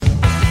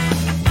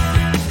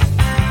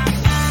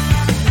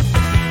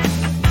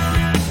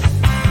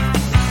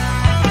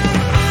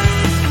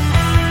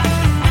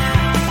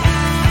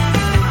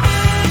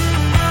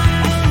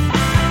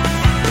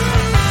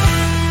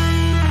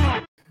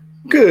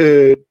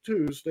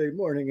Tuesday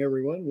morning,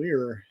 everyone. We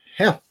are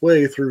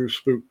halfway through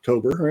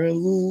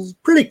Spooktober,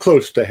 pretty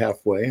close to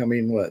halfway. I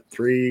mean, what,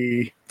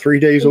 three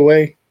days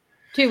away?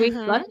 2 weeks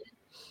left.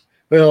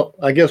 Well,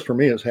 I guess for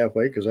me it's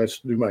halfway because I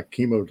do my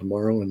chemo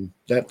tomorrow, and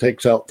that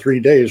takes out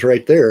 3 days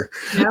right there.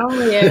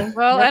 Oh, yeah.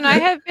 Well, and I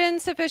have been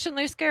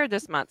sufficiently scared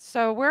this month,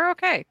 so we're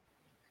okay.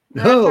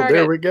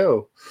 There we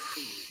go.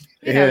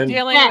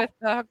 Dealing with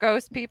the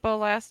ghost people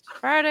last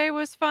Friday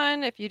was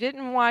fun. If you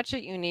didn't watch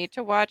it, you need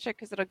to watch it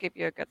because it'll give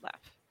you a good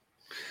laugh.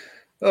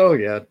 Oh,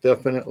 yeah,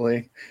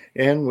 definitely.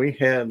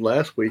 And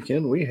last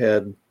weekend, we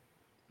had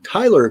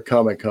Tyler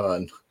Comic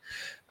Con.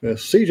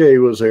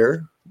 CJ was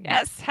there.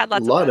 Yes, had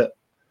lots of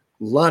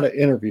lot of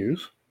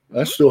interviews.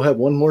 I still have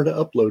one more to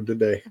upload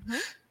today.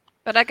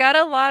 But I got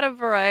a lot of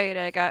variety.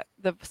 I got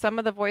some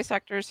of the voice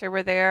actors who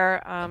were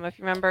there. If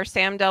you remember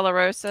Sam De La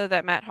Rosa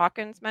that Matt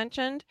Hawkins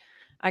mentioned,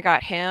 I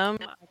got him.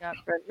 I got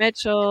Brent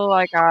Mitchell.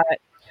 I got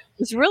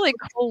this really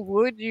cool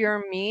Would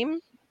Your Meme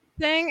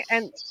thing.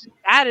 And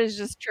that is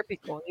just trippy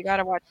cool. You got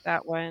to watch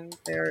that one.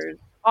 There's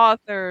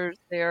authors.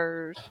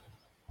 There's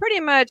pretty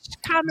much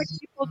comic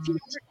people,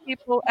 t-shirt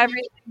people,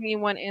 everything you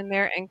want in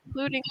there,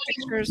 including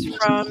pictures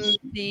from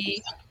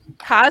the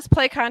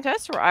cosplay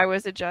contest where I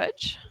was a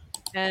judge.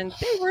 And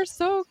they were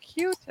so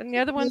cute. And the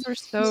other ones were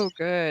so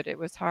good. It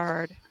was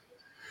hard.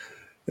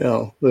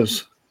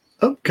 This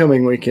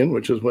upcoming weekend,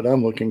 which is what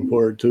I'm looking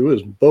forward to,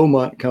 is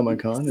Beaumont Comic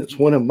Con. It's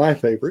one of my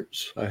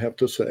favorites, I have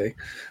to say.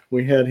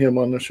 We had him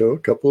on the show a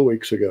couple of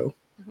weeks ago.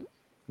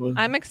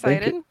 I'm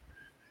excited. It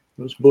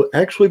was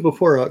actually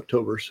before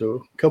October,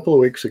 so a couple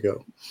of weeks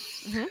ago.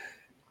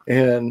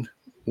 And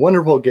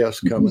wonderful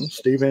guests coming,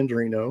 Steve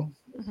Andrino.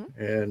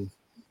 And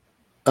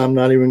I'm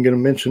not even going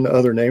to mention the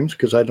other names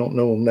because I don't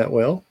know them that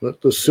well,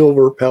 but the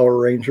Silver Power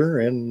Ranger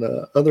and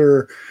the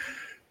other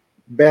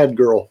bad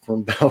girl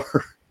from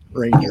Power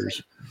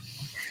Rangers.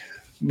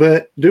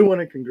 But do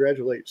want to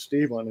congratulate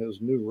Steve on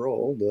his new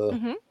role.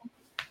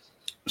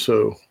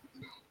 So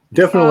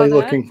definitely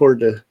looking forward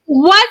to.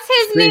 What's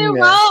his new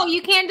role?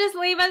 You can't just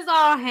leave us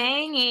all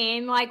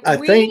hanging.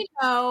 We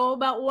know,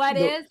 but what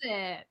is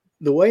it?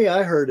 The way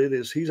I heard it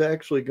is he's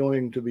actually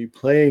going to be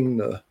playing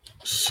the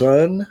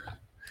son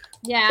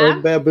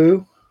of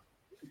Babu.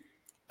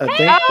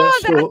 That's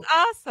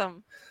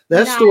awesome.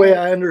 That's the way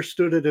I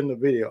understood it in the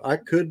video. I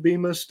could be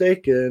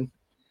mistaken.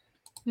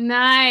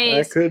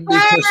 Nice. I could be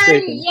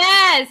mistaken.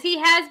 Yes, he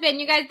has been.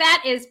 You guys,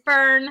 that is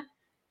Fern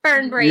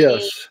Brady.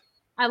 Yes.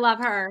 I love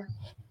her.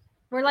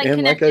 We're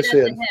connected at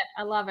the hip.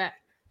 I love it.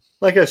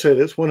 Like I said,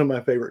 it's one of my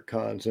favorite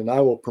cons, and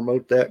I will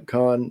promote that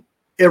con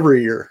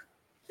every year.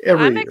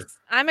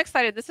 I'm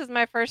excited. This is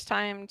my first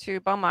time to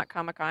Beaumont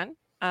Comic Con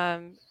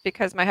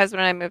because my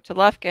husband and I moved to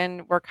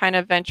Lufkin. We're kind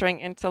of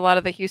venturing into a lot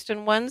of the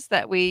Houston ones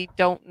that we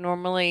weren't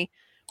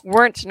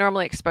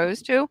normally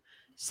exposed to.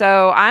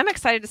 So I'm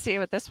excited to see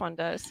what this one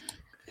does.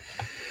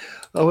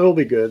 Oh, it'll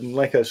be good. And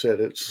like I said,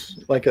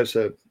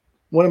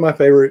 one of my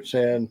favorites.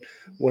 And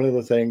one of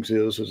the things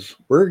is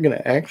we're going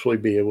to actually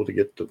be able to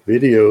get to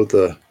video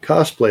the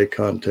cosplay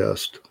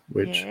contest,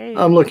 which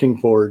I'm looking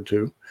forward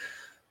to.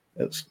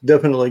 It's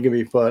definitely going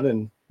to be fun.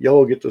 And y'all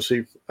will get to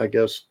see, I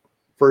guess,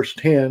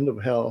 firsthand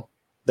of how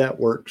that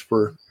works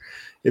for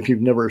if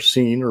you've never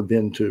seen or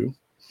been to.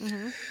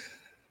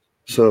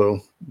 So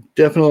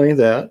definitely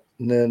that.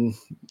 And then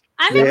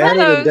I've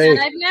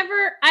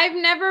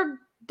never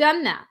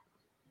done that.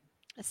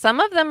 Some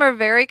of them are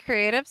very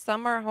creative,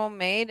 some are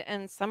homemade,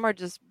 and some are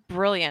just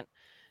brilliant.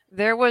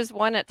 There was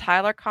one at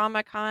Tyler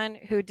Comic Con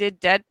who did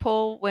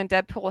Deadpool when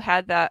Deadpool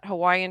had that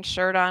Hawaiian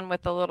shirt on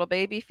with the little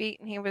baby feet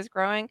and he was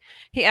growing.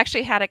 He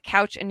actually had a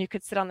couch and you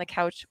could sit on the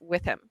couch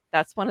with him.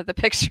 That's one of the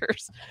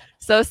pictures.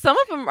 So some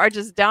of them are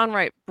just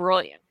downright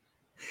brilliant.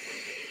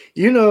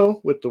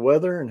 With the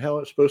weather and how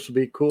it's supposed to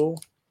be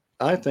cool,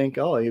 I think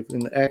I'll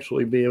even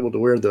actually be able to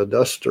wear the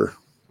duster.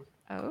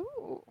 Oh.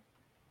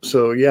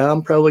 So, yeah,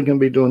 I'm probably going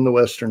to be doing the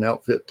Western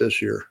outfit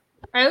this year.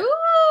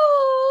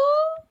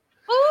 Oh,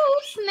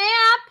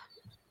 snap.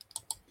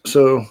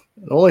 So,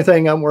 the only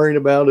thing I'm worried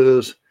about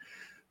is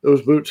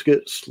those boots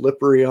get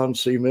slippery on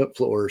cement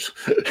floors.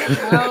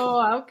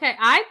 Oh, okay.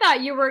 I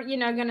thought you were,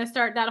 going to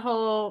start that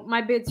whole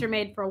 "My boots are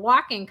made for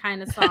walking"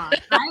 kind of song.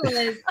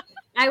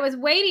 I was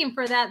waiting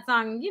for that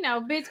song.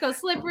 Boots go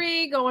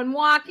slippery, going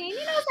walking.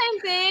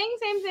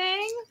 Same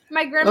thing.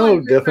 My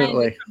grandma.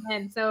 Definitely.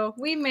 So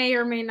we may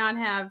or may not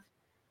have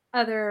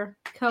other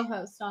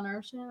co-hosts on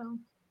our show.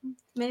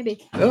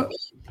 Maybe. Oh,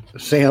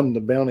 Sam the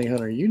Bounty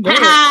Hunter. You know it.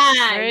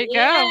 There you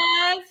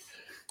go.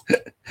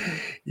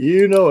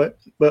 You know it.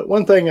 But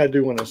one thing I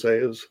do want to say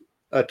is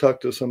I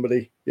talked to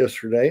somebody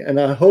yesterday,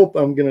 and I hope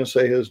I'm going to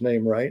say his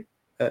name right.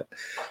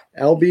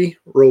 Albie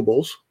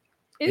Robles.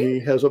 He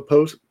has a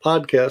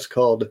podcast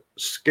called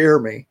Scare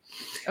Me,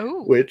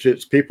 which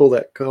it's people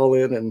that call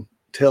in and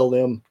tell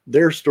them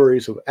their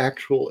stories of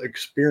actual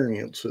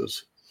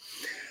experiences.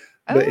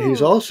 But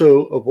he's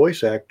also a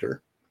voice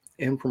actor.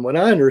 And from what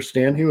I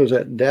understand, he was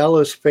at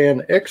Dallas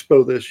Fan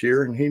Expo this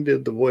year, and he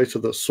did the voice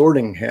of the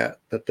Sorting Hat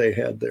that they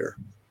had there.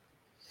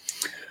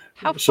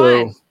 How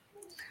fun.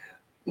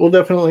 Well,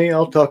 definitely,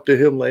 I'll talk to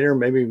him later.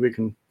 Maybe we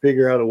can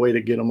figure out a way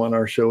to get him on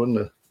our show in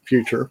the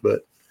future.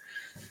 But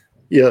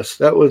yes,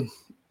 that would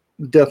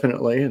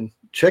definitely. And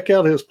check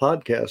out his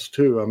podcast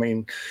too. I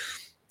mean,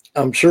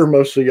 I'm sure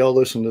most of y'all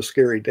listen to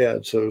Scary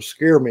Dad, so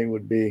Scare Me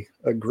would be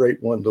a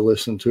great one to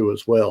listen to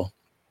as well.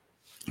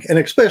 And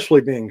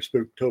especially being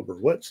Spooktober,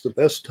 what's the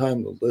best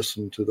time to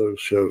listen to those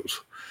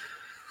shows?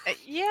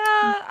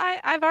 Yeah,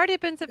 I've already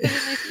been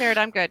sufficiently scared.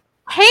 I'm good.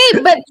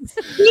 Hey, but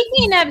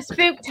speaking of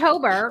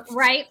Spooktober,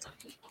 right?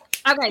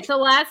 Okay, so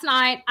last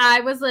night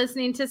I was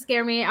listening to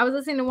Scare Me. I was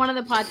listening to one of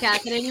the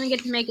podcasts. I didn't even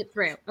get to make it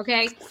through.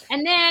 Okay.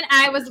 And then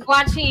I was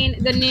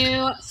watching the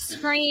new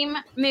Scream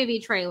movie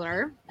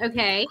trailer.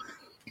 Okay.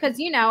 Because,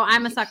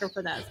 I'm a sucker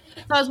for those.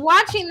 So I was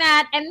watching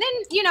that. And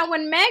then,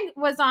 when Meg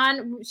was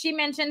on, she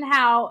mentioned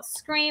how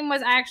Scream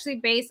was actually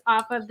based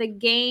off of the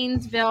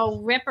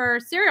Gainesville Ripper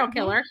serial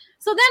killer.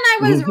 So then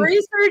I was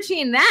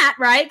researching that,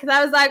 right? Because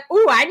I was like,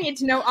 ooh, I need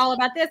to know all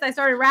about this. I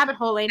started rabbit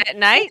holing. At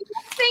night?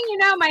 Next thing you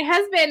know, my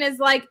husband is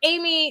like,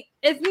 Amy,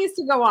 it needs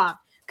to go off.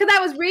 Because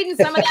I was reading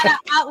some of that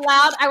out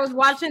loud. I was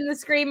watching the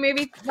Scream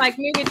movie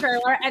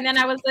trailer, and then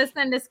I was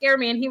listening to Scare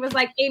Me, and he was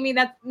like, Amy,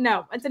 it's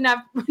enough. It's enough.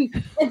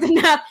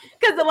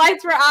 Because the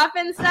lights were off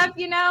and stuff,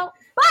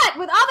 But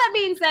with all that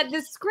being said,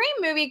 the Scream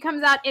movie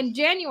comes out in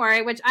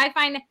January, which I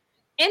find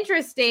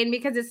interesting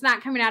because it's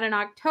not coming out in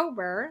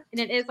October,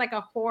 and it is like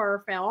a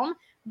horror film.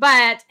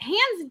 But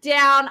hands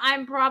down,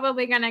 I'm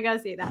probably going to go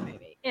see that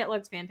movie. It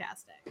looks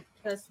fantastic.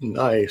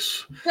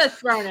 Nice. Just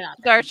throwing it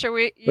out.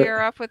 Darcia,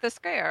 you're up with the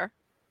scare.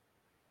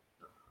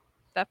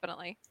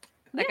 Definitely.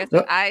 Like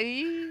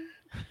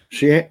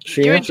She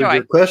answered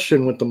your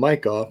question with the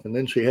mic off, and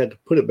then she had to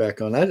put it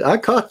back on. I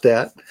caught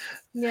that.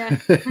 Yeah.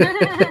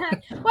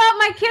 Well,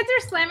 my kids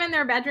are slamming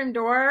their bedroom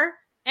door,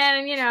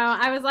 and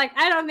I was like,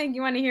 I don't think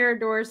you want to hear a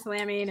door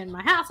slamming in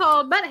my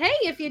household, but hey,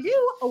 if you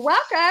do,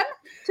 welcome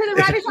to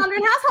the Robbie Saunders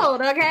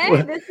household. Okay,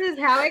 well, this is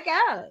how it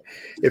goes.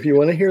 If you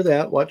want to hear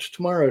that, watch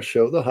tomorrow's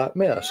show, The Hot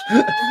Mess.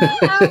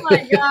 Oh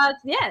my gosh,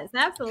 yes,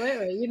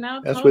 absolutely.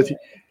 That's totally. With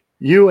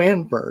you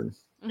and Vern.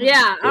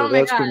 Yeah. So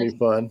that's going to be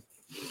fun.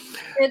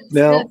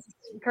 It's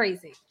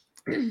crazy.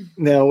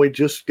 Now, we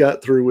just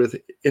got through with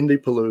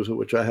Indiepalooza,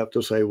 which I have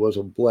to say was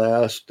a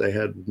blast. They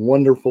had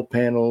wonderful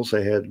panels.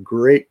 They had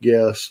great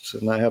guests.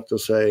 And I have to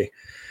say,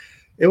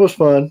 it was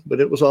fun, but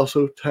it was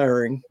also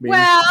tiring being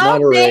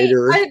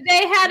moderator.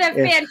 They had a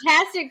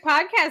fantastic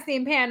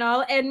podcasting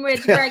panel in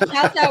which Greg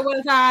Kelso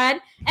was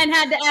on and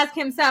had to ask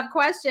himself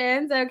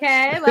questions.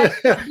 Okay,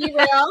 let's be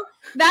real.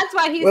 That's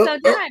why he's so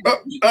tired.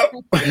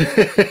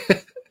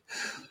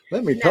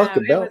 Let me talk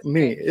about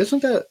me. Great.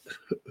 Isn't that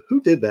who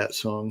did that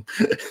song?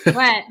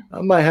 What?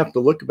 I might have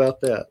to look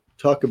about that.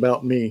 Talk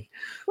about me.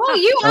 Well,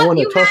 I want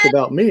to talk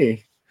about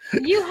me.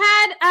 You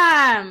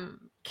had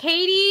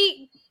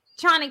Katie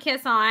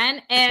Chonikiss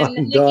on, and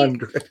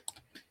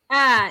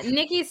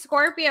Nikki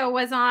Scorpio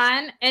was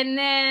on, and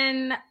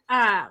then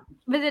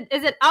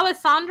is it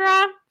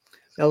Alessandra?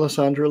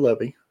 Alessandra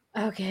Levy.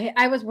 Okay,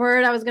 I was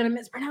worried I was going to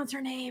mispronounce her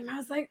name. I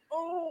was like,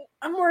 oh,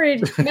 I'm worried.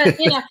 But,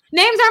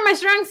 names are my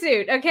strong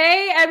suit,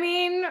 okay? I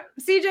mean,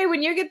 CJ,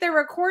 when you get the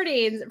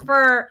recordings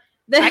for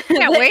I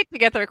can't wait to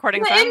get the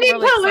recordings. I'm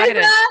really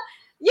excited.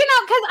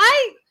 Because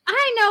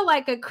I know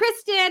like a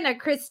Kristen, a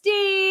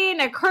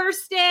Christine, a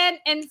Kirsten,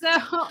 and so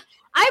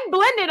I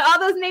blended all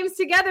those names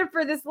together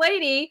for this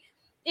lady,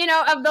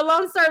 of the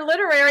Lone Star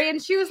Literary, and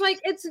she was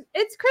like, it's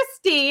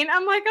Christine.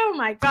 I'm like, oh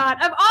my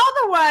God, of all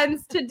the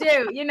ones to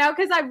do,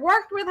 because I've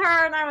worked with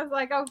her, and I was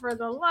like, oh, for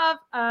the love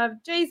of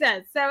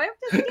Jesus. So it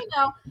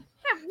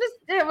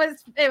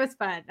just, it was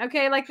fun.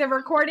 Okay. Like the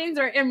recordings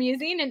are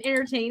amusing and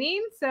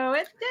entertaining. So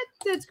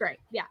it's great.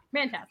 Yeah.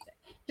 Fantastic.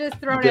 Just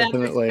throwing it out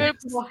there.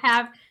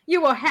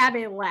 You will have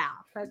a laugh.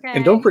 Okay.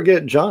 And don't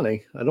forget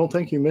Johnny. I don't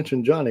think you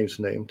mentioned Johnny's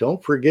name.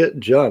 Don't forget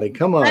Johnny.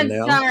 Come on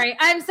now.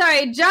 I'm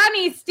sorry.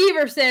 Johnny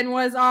Steverson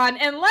was on,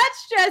 and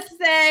let's just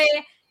say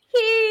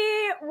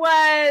he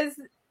was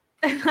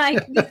like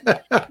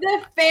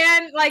the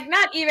fan, like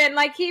not even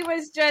like he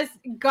was just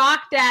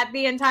gawked at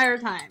the entire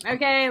time.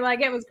 Okay.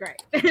 Like it was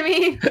great. I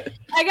mean,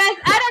 I guess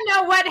I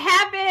don't know what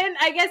happened.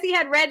 I guess he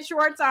had red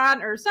shorts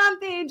on or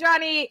something.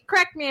 Johnny,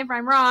 correct me if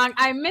I'm wrong.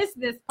 I missed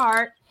this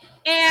part.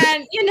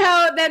 And,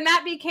 then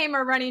that became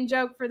a running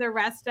joke for the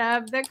rest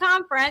of the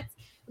conference.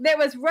 There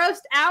was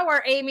roast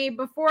hour, Amy,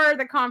 before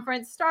the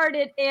conference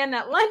started and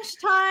at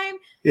lunchtime.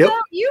 Yep. So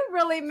you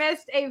really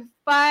missed a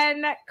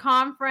fun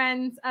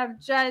conference of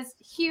just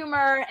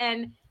humor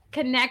and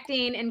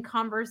connecting and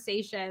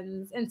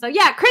conversations. And so,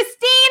 yeah,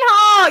 Christine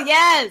Hall.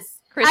 Yes.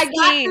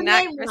 Christine,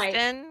 not Kristen.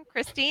 Right.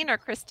 Christine or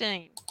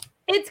Christine?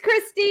 It's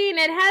Christine.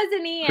 It has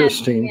an E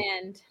Christine. at the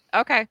end.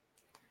 Okay.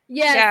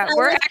 Yes, yeah,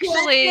 we're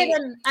actually.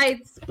 I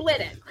split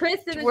it.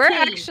 Kristen. We're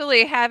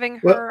actually having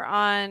her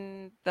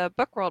on the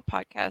Book World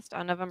podcast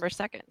on November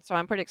 2nd, so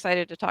I'm pretty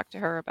excited to talk to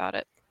her about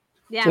it.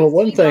 Yeah. Well,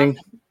 one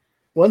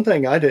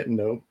thing I didn't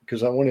know,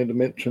 because I wanted to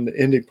mention the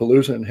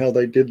Indiepalooza and how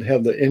they did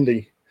have the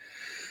indie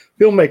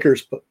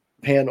filmmakers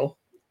panel,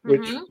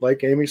 which,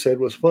 like Amy said,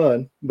 was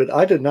fun. But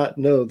I did not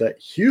know that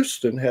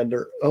Houston had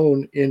their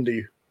own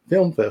indie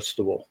film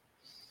festival.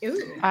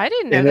 Ooh. I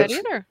didn't know that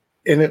either.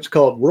 And it's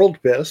called World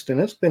Fest,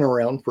 and it's been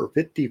around for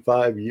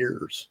 55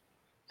 years.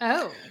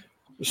 Oh.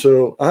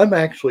 So I'm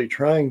actually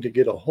trying to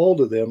get a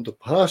hold of them to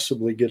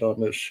possibly get on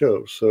this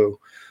show. So,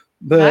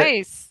 but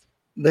Nice.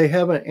 they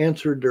haven't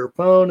answered their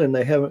phone and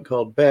they haven't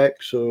called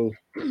back, so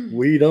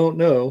we don't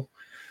know.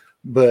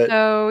 But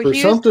so for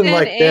Houston something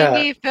like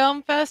Indie that,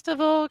 Film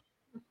Festival,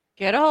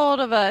 get a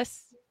hold of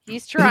us.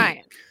 He's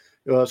trying.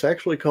 well, it's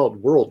actually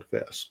called World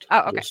Fest.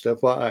 Oh, okay. Just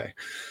FYI.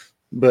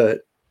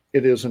 But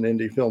it is an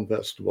indie film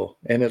festival,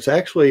 and it's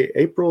actually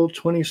April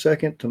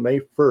 22nd to May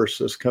 1st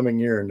this coming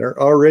year, and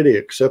they're already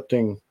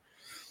accepting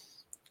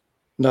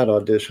not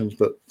auditions,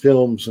 but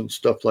films and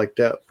stuff like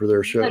that for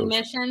their shows.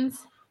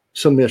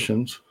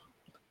 Submissions.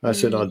 I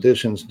said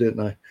auditions, didn't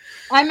I?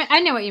 I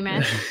know what you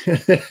meant. We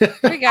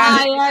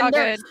got it. I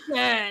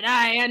understood.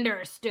 I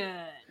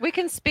understood. We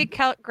can speak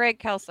Greg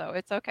Kelso.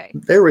 It's okay.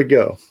 There we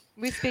go.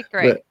 We speak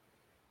Greg.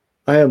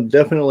 But I am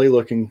definitely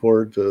looking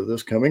forward to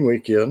this coming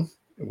weekend.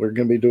 We're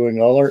going to be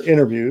doing all our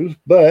interviews,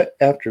 but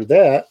after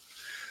that,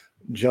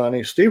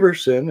 Johnny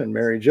Steverson and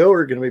Mary Jo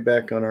are going to be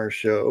back on our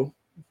show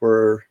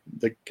for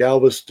the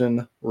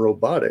Galveston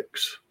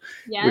Robotics,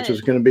 which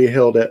is going to be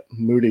held at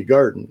Moody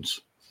Gardens.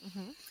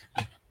 Mm-hmm.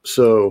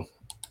 So,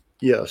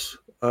 yes,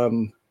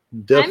 I'm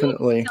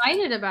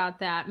excited about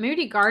that.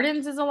 Moody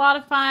Gardens is a lot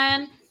of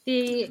fun.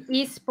 The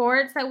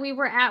esports that we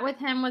were at with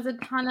him was a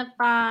ton of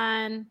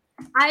fun.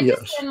 I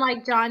just been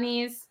like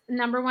Johnny's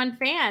 #1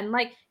 fan.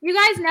 Like, you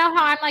guys know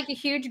how I'm like a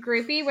huge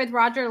groupie with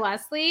Roger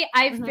Leslie.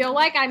 I feel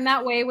like I'm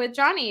that way with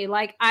Johnny.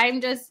 Like, I'm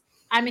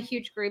a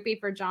huge groupie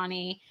for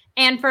Johnny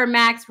and for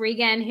Max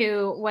Regan,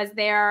 who was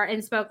there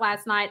and spoke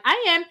last night.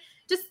 I am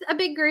just a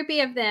big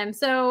groupie of them.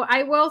 So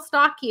I will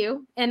stalk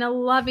you in a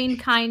loving,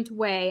 kind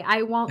way.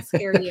 I won't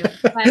scare you,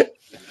 but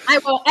I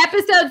will.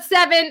 Episode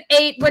 7,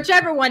 8,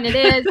 whichever one it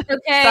is.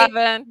 Okay.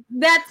 7.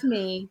 That's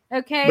me.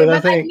 Okay.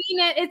 But I mean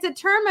it. It's a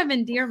term of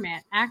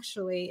endearment,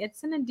 actually.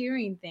 It's an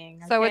endearing thing.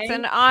 Okay? So it's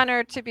an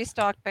honor to be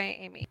stalked by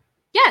Amy.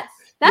 Yes.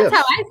 That's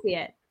how I see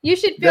it. You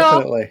should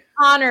feel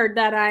honored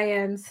that I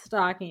am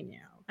stalking you.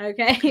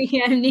 Okay.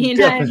 I mean,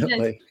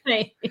 definitely.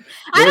 I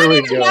don't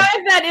even know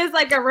if that is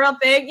like a real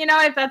thing,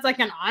 if that's like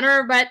an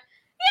honor, but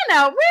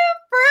we're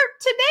for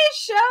today's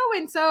show.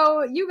 And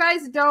so you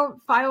guys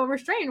don't file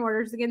restraining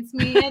orders against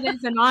me. It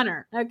is an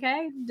honor.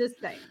 Okay. Just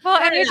saying.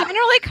 Well, and you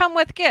generally come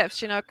with gifts,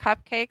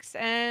 cupcakes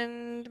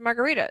and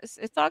margaritas.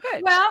 It's all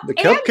good. Well, the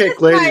cupcake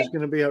lady is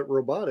going to be at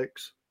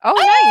robotics. Oh,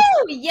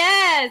 nice.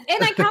 Yes.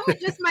 And I come with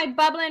just my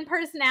bubbling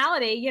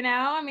personality,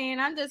 I mean,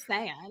 I'm just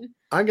saying.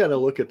 I got to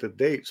look at the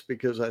dates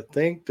because I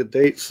think the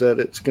date said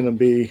it's going to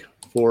be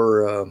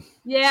for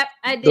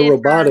the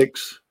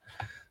robotics.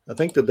 I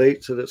think the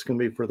date said it's going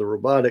to be for the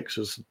robotics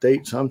is the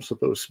dates I'm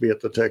supposed to be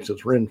at the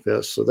Texas Ren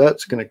Fest. So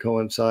that's going to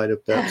coincide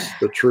if that's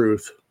the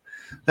truth.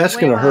 That's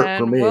going to hurt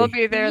for me. We'll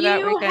be there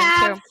that weekend too. You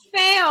have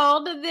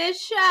failed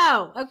this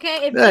show.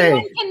 Okay. If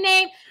anyone can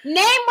name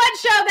what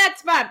show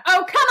that's fun.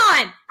 Oh, come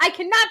on. I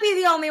cannot be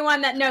the only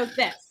one that knows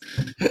this.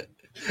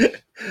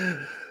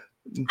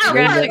 You're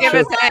going to have to give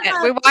us a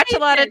hint. We watch a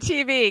lot of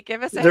TV.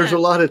 Give us a hint. There's a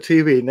lot of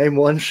TV. Name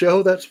one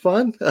show that's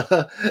fun.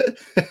 I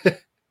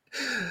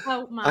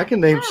can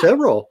name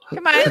several.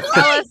 Come on,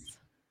 tell us.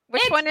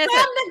 Which one is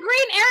it? The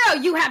Green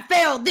Arrow. You have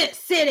failed this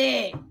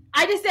city.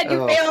 I just said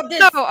you failed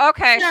this. Oh,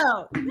 okay.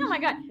 No. Oh my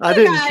God. I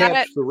didn't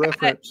catch the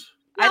reference.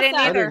 I didn't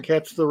either. I didn't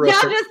catch the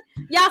reference.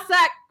 Y'all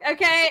suck.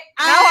 Okay.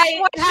 I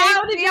watched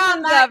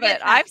seasons of it.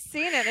 I've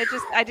seen it.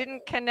 I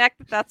didn't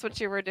connect that's what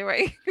you were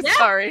doing.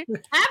 Sorry.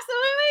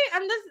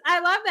 Absolutely. I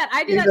love that.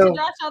 I do that to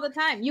Josh all the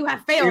time. You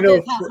have failed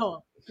this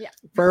household. Yeah.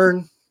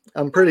 Fern.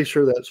 I'm pretty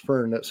sure that's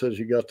Fern that says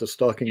you got the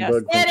stalking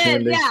bug from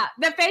Candy. It is, yeah.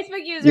 The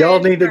Facebook user. Y'all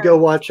need to go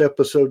watch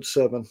episode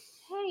 7.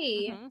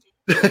 Hey.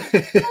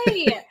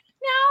 Hey.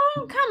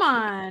 No, come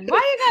on. Why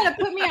you gotta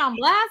put me on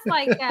blast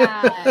like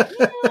that?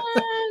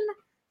 Man,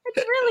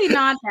 it's really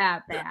not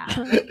that bad.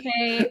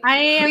 Okay.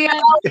 We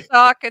all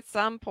stalk at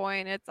some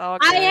point. It's all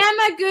good. I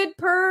am a good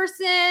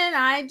person.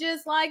 I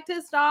just like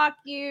to stalk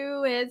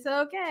you. It's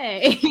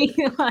okay.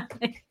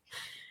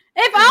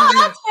 If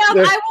all else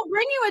fails, I will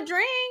bring you a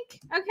drink.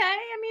 Okay.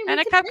 I mean, and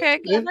a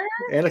cupcake.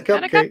 And a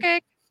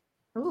cupcake.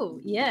 Oh,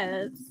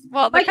 yes.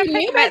 Well, the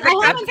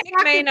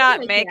cupcake may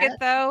not make it,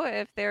 though,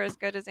 if they're as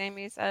good as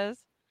Amy says.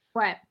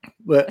 What?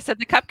 I said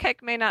the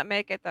cupcake may not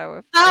make it,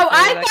 though. I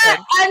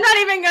thought, I'm not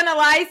even going to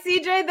lie,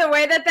 CJ, the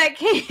way that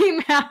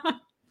came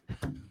out.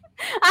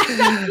 I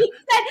thought he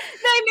said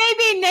they may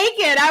be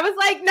naked. I was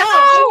like, no.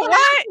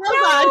 What?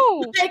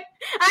 No.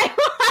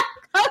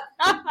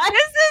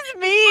 This is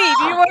me.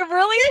 Do you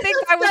really think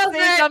I would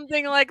say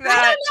something like that?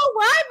 I don't know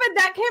why, but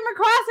that came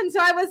across. And so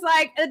I was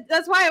like,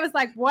 that's why I was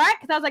like, what?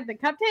 Because I was like, the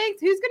cupcakes?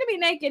 Who's going to be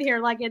naked here?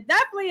 Like, it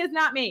definitely is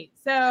not me.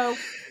 So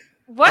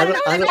what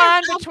goes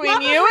on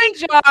between you and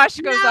Josh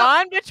goes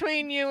on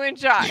between you and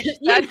Josh.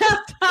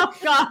 Oh,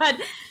 God.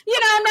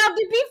 Now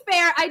to be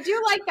fair, I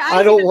do like the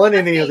I don't want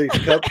any of these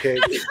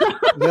cupcakes.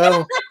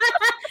 No.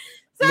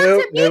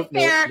 nope, to be nope,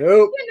 fair,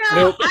 nope, you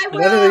know, nope. I will.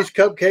 None of these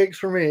cupcakes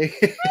for me.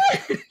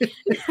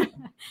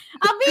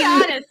 I'll be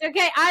honest,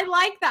 okay? I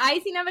like the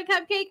icing of a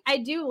cupcake. I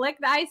do lick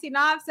the icing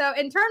off. So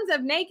in terms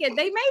of naked,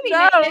 they may be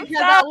naked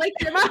because I'll lick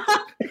them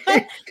off.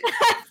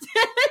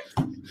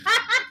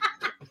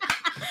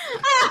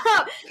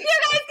 Oh, you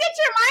guys get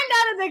your mind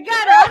out of the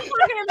gutter. I'm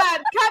talking about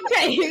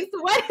cupcakes.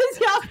 What is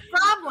y'all's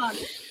problem?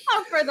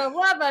 Oh, for the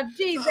love of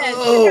Jesus.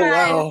 Oh,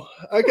 wow.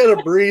 I got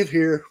to breathe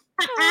here.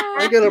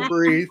 I got to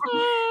breathe.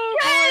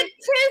 Good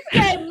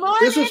Tuesday morning.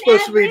 This is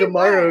supposed to be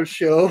tomorrow's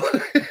show.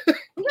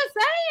 I'm just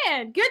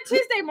saying. Good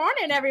Tuesday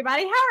morning,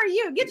 everybody. How are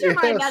you? Get your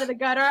mind out of the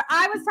gutter.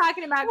 I was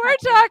talking about We're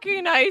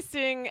talking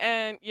icing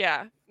and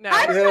no.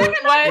 I was talking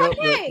about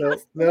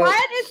cupcakes. No.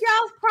 What is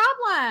y'all's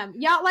problem?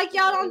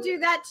 Y'all don't do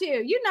that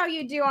too. You know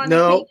you do on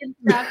No. the cake and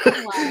stuff.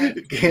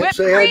 Can't Whipped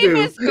say I cream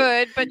do. is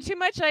good, but too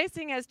much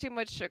icing has too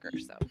much sugar.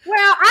 So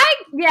Well,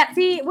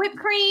 see, whipped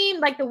cream,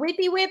 like the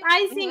whippy whip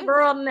icing,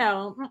 girl,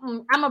 no.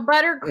 I'm a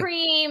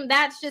buttercream.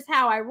 That's just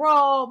how I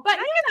roll. But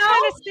it's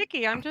kind of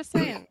sticky. I'm just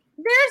saying.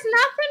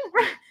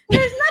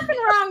 There's nothing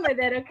wrong with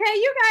it, okay?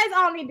 You guys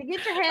all need to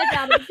get your heads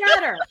out of the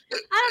gutter.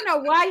 I don't know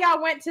why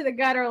y'all went to the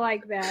gutter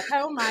like that.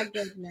 Oh my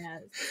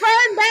goodness.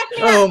 Fern, back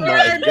me up. Oh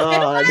my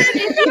God. Fern,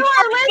 if you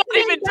are listening, Not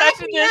even back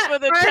touching me this up,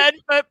 with a Fern.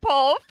 10-foot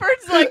pole.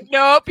 Fern's like,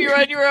 nope, you're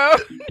on your own.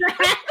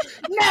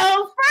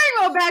 No, Fern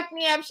will back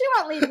me up. She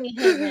won't leave me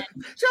hanging.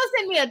 She'll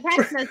send me a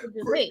text message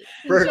at least.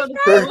 Fern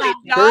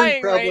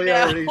dying probably right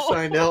already now.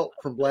 signed out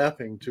from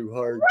laughing too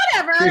hard.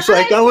 Whatever. She's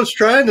like, I was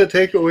trying to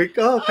take a week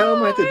off. How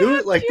am I to do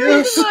it like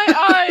this? My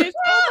eyes.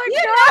 Oh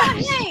my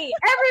gosh. Hey,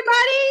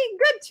 everybody,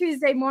 good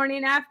Tuesday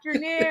morning,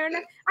 afternoon.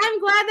 I'm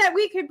glad that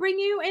we could bring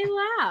you a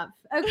laugh,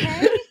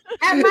 okay?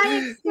 At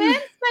my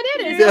expense, but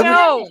it is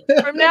No,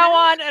 okay. from now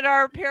on at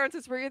our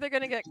appearances, we're either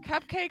going to get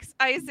cupcakes,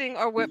 icing,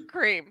 or whipped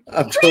cream.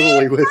 I'm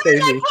totally with I Amy.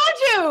 told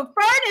you,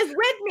 Fern is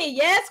with me.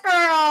 Yes,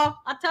 girl.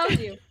 I told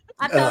you.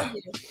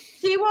 You.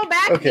 She will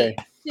back me.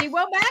 She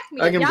will back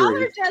me. I can Y'all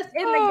breathe. are just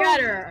in the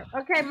gutter.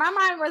 Okay, my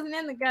mind wasn't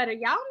in the gutter.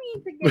 Y'all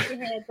need to get your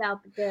heads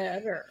out the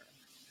gutter.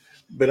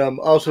 But I'm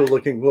also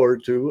looking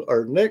forward to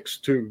our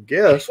next two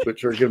guests,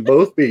 which are going to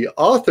both be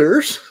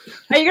authors.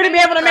 Are you going to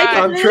be able to make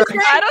it through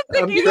this? I don't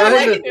think he's trying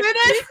making to- through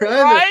this.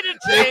 trying to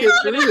make it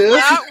through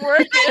this. Not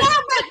working. I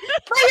know,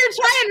 but you're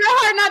trying real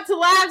hard not to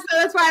laugh, so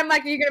that's why I'm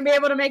like, are you going to be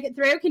able to make it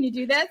through? Can you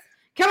do this?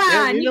 Come on.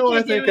 Yeah, you know, I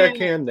can think do I it.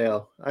 can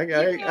now. I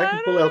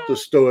can pull out the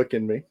stoic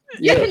in me.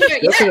 You can do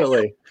it, yes.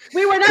 Definitely.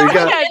 We were We not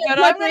got Okay, but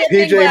I'm going to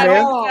PJ think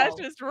Man. that's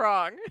just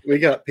wrong. We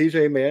got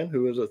PJ Mann,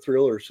 who is a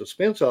thriller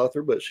suspense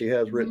author, but she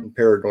has written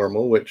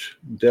paranormal, which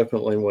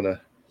definitely want to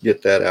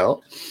get that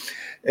out.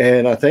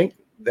 And I think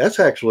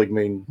that's actually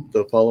mean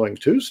the following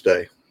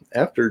Tuesday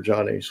after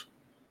Johnny's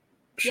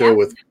show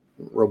with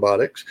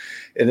robotics.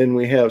 And then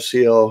we have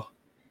CL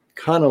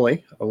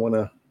Connolly.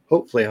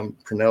 Hopefully I'm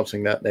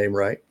pronouncing that name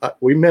right. I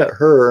met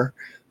her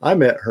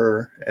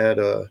at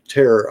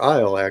Terror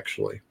Isle,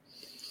 actually.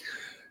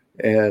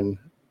 And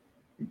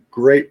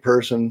great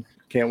person.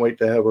 Can't wait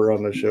to have her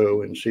on the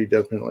show. And she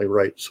definitely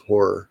writes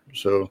horror.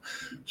 So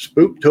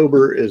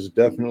Spooktober is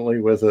definitely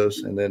with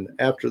us. And then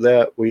after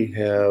that, we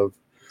have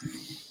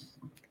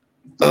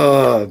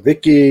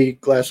Vicky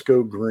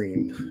Glasgow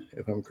Green,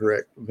 if I'm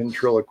correct,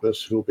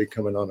 ventriloquist, who will be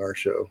coming on our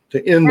show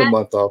to end the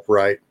month off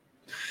right.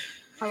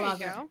 I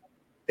love it.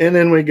 And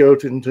then we go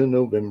into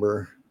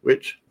November,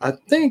 which I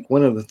think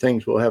one of the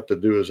things we'll have to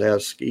do is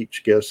ask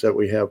each guest that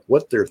we have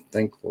what they're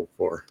thankful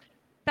for.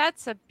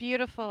 That's a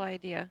beautiful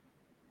idea.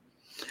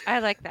 I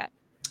like that.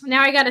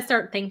 Now I got to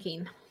start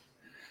thinking.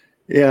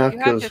 Yeah, You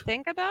have to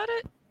think about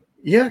it?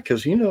 Yeah,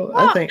 because, Well,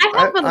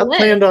 I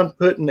planned on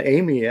putting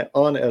Amy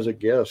on as a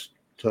guest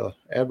to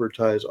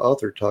advertise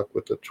Author Talk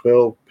with the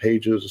 12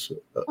 pages,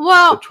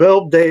 the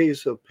 12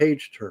 days of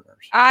page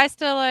turners. I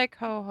still like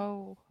ho,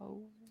 ho,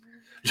 ho.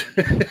 Well, you're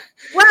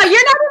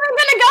not even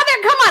going to go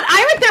there. Come on.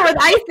 I went there with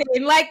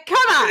icing. Like,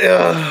 come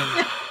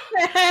on.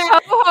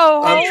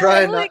 I'm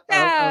trying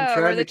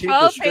to keep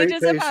a straight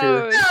face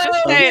here.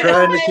 I'm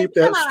trying to keep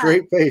that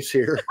straight face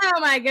here. Oh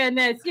my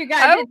goodness, you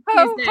guys! It's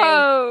Tuesday.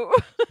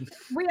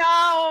 We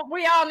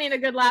all need a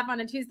good laugh on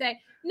a Tuesday.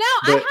 No,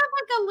 I have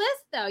like a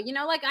list though. You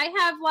know, like I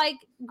have like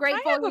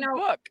grateful,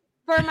 book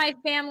for my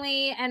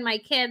family and my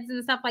kids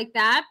and stuff like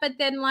that. But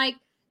then like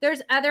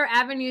there's other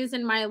avenues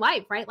in my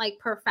life, right? Like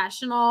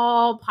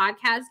professional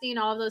podcasting,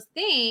 all of those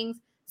things.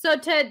 So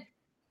to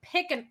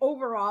pick an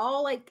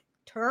overall like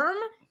term.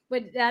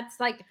 But that's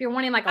like if you're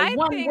wanting like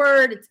one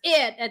word,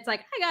 it's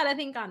like I gotta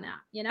think on that,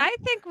 you know. I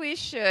think we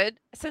should,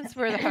 since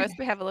we're the host,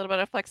 we have a little bit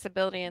of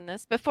flexibility in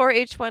this. Before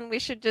each one, we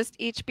should just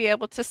each be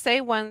able to say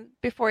one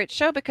before each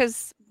show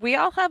because we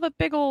all have a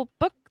big old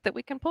book that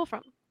we can pull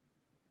from.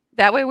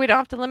 That way we don't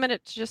have to limit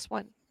it to just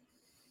one.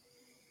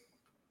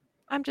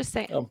 I'm just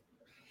saying.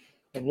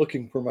 I'm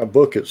looking for my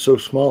book. It's so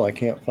small I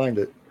can't find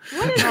it.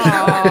 What is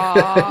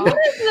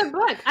the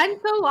book? I'm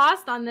so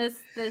lost on this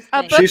thing.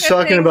 She's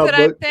talking about that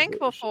I'm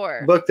thankful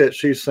for. Book that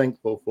she's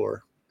thankful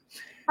for.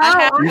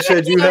 Oh, you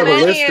said you have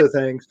a list of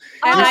things.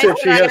 You said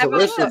she has a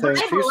list of things.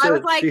 She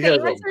said she has a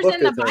book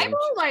of things.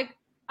 Like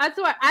That's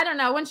what I don't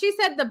know. When she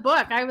said the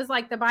book, I was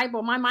like the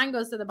Bible. My mind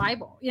goes to the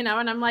Bible, and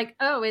I'm like,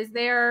 oh, is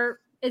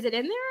it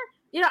in there?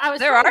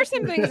 There are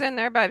some things in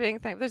there by being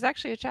thankful. There's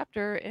actually a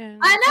chapter in.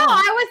 I know.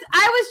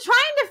 I was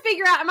trying to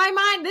figure out in my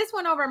mind. This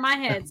went over my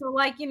head. So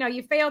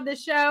you failed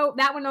this show.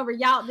 That went over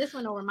y'all. This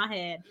went over my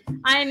head.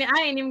 I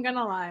ain't even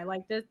gonna lie.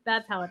 Like this,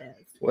 that's how it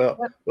is. Well,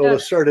 to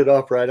start it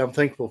off right, I'm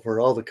thankful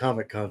for all the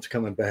Comic Cons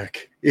coming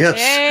back. Yes.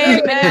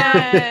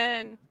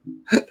 Amen.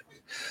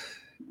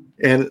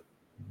 And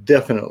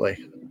definitely,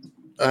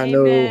 I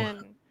know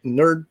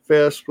Nerd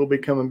Fest will be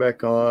coming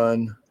back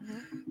on.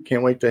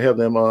 Can't wait to have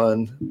them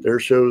on. Their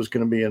show is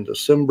going to be in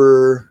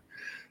December.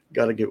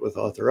 Got to get with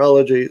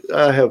Authorology.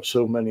 I have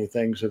so many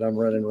things that I'm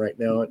running right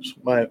now. It's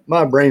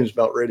my brain's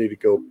about ready to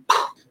go.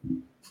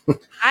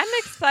 I'm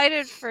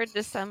excited for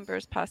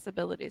December's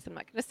possibilities. I'm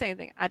not going to say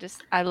anything.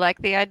 I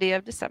like the idea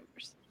of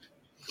December's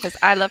because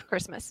I love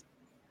Christmas.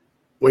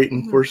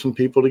 Waiting for some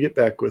people to get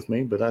back with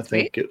me, but I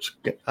think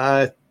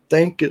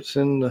it's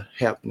in the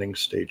happening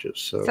stages.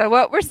 So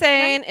what we're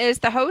saying is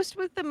the host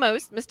with the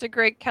most, Mr.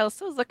 Greg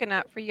Kelso, is looking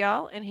out for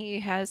y'all, and he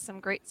has some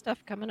great stuff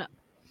coming up.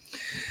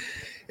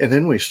 And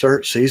then we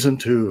start season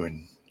 2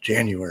 in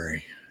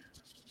January.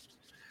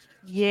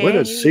 Yeah. What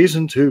is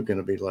season 2 going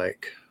to be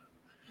like?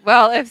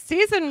 Well, if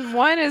season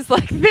 1 is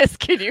like this,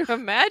 can you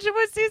imagine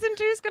what season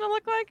 2 is going to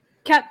look like?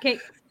 Cupcakes.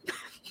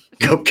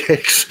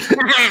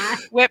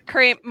 Whipped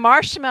cream,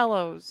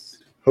 marshmallows.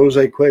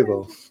 Jose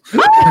Cuervo.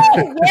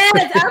 Oh,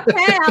 yes.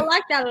 Okay. I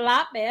like that a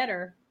lot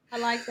better.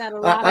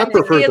 I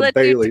prefer the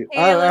Bailey.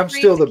 I'm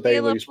still the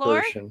Bailey's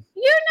person.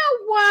 You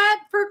know what?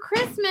 For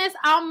Christmas,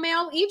 I'll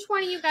mail each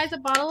one of you guys a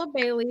bottle of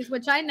Bailey's,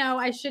 which I know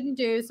I shouldn't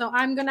do. So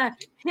I'm going to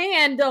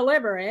hand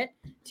deliver it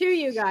to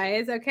you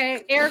guys.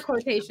 Okay. Air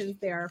quotations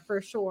there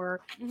for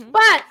sure. Mm-hmm.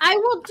 But I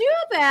will do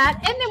that.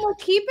 And then we'll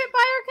keep it by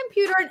our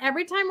computer. And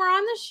every time we're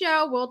on the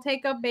show, we'll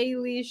take a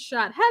Bailey's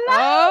shot.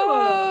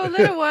 Hello. Oh,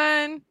 little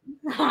one.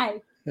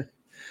 Hi.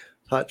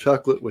 Hot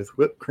chocolate with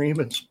whipped cream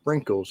and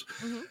sprinkles.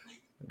 Mm-hmm.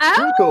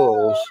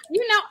 Sprinkles.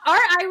 Our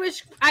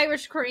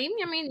Irish cream.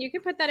 I mean, you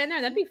could put that in there.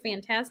 That'd be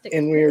fantastic.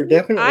 And we're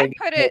definitely.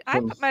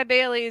 I put my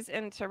Baileys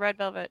into red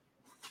velvet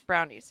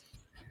brownies,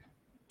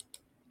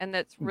 and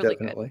that's really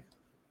good.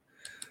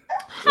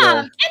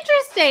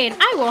 Interesting.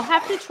 I will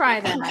have to try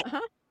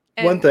that.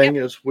 One thing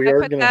is we are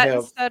going to have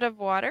instead of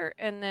water,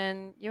 and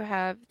then you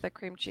have the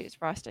cream cheese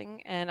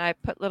frosting, and I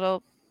put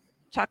little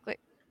chocolate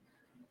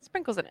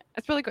sprinkles in it.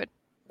 It's really good.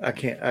 I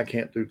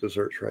can't do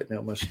desserts right now.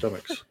 My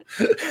stomach's.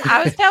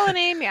 I was telling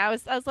Amy. I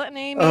was letting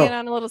Amy in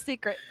on a little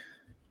secret.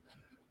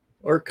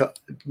 Or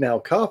now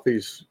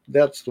coffees.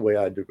 That's the way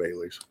I do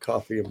Bailey's.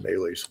 Coffee and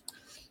Bailey's.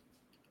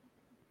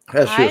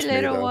 That's just me,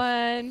 little though.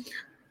 One.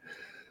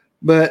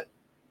 But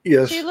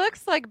yes, she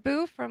looks like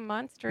Boo from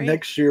Monster Inc.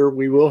 Next year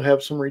we will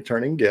have some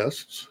returning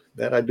guests.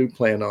 That I do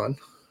plan on.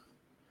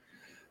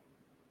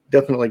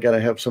 Definitely got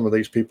to have some of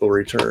these people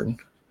return.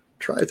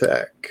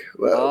 Trithak.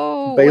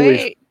 Well, Bailey's.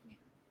 Wait.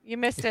 You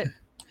missed it.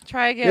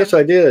 Try again. Yes,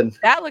 I did.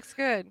 That looks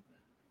good.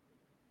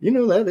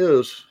 That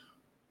is.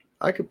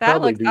 I could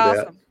probably do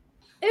awesome.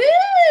 That.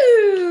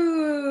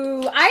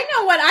 Ooh, I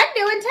know what I'm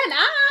doing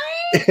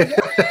tonight.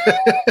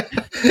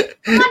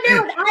 I'm not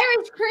doing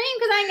Irish cream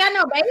because I ain't got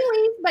no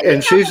Baileys. But the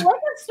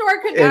liquor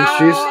store could.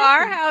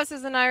 Our house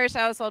is an Irish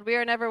household. We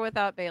are never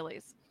without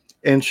Baileys.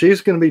 And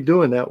she's going to be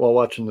doing that while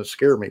watching the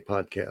Scare Me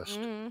podcast.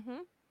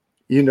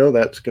 Mm-hmm.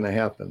 That's going to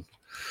happen.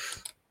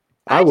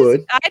 I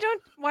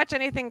don't watch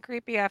anything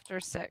creepy after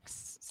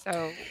 6.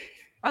 So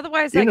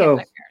otherwise I get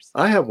nightmares.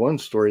 I have one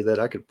story that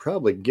I could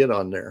probably get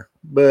on there,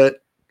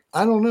 but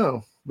I don't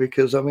know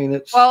because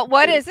it's. Well,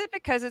 what is it?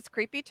 Because it's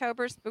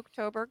Creepy-tober,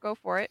 Spooktober. Go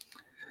for it.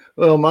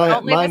 Well,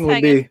 mine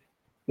would be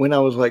when I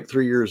was like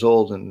 3 years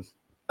old and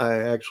I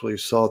actually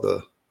saw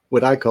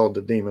what I called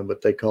the demon,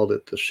 but they called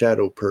it the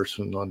shadow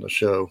person on the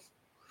show.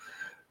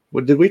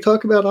 Did we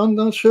talk about on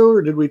the show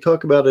or did we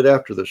talk about it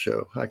after the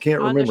show? I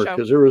can't remember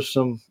because there was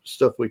some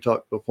stuff we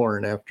talked before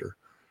and after.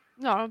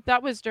 No,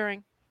 that was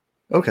during.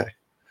 Okay.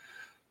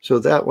 So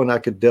that one I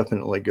could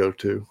definitely go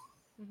to.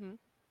 Mm-hmm.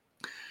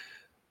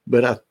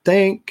 But I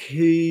think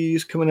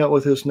he's coming out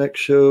with his next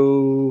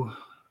show,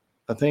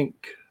 I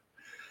think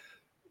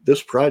this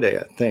Friday,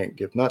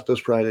 If not this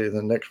Friday,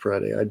 then next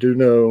Friday. I do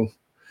know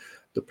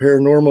the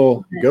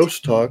Paranormal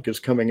Ghost Talk is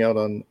coming out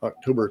on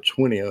October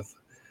 20th.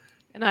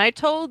 And I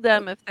told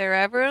them if they're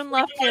ever in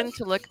Lufkin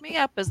to look me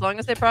up, as long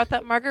as they brought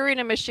that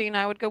margarita machine,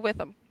 I would go with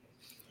them.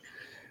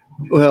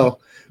 Well,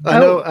 I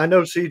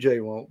know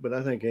CJ won't, but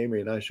I think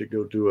Amy and I should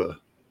go do a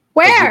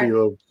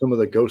video of some of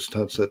the ghost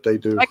hunts that they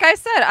do. Like I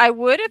said, I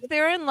would if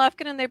they're in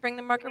Lufkin and they bring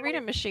the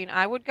margarita machine.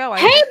 I would go.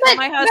 I would tell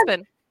my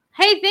husband.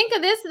 Hey, think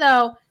of this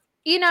though.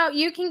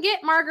 You can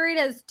get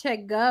margaritas to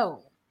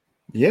go.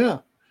 Yeah.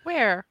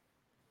 Where?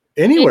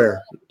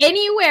 Anywhere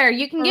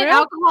you can get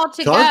alcohol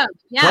to go.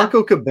 Yeah.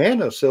 Taco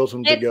Cabana sells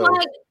them to go.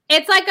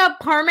 It's like a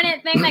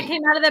permanent thing that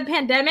came out of the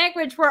pandemic,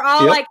 which we're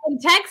all like in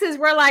Texas.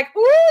 We're like,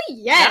 ooh,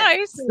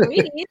 yes,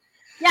 nice.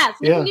 Yes,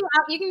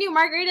 you can do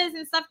margaritas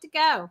and stuff to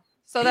go.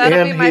 So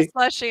that'll be my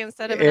slushie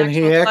instead of an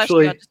actual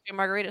slushie. I'll just do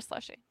margarita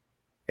slushie.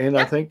 And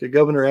I think the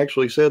governor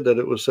actually said that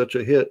it was such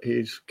a hit.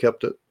 He's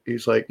kept it.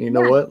 He's like, you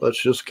know what?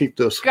 Let's just keep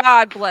this.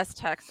 God bless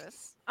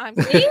Texas. I'm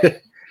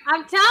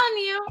telling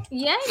you.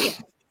 Yeah.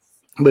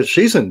 But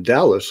she's in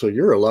Dallas, so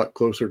you're a lot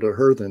closer to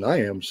her than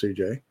I am,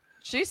 CJ.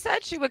 She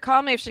said she would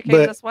call me if she came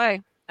this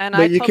way. And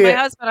I told my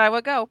husband I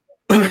would go.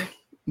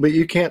 But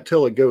you can't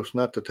tell a ghost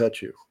not to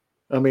touch you.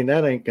 I mean,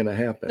 that ain't going to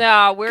happen.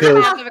 No, we're going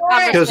to have to have a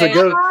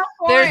conversation.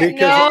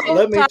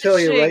 Let me tell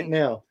you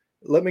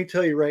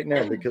right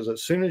now. Because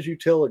as soon as you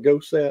tell a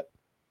ghost that,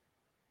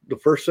 the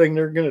first thing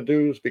they're going to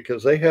do is,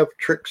 because they have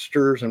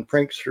tricksters and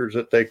pranksters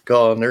that they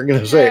call, and they're going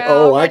to say,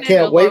 "Oh, I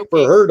can't wait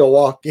for her to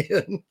walk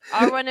in."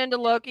 I'll run into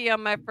Loki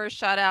on my first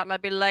shot out, and I'll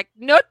be like,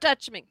 "No,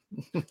 touch me."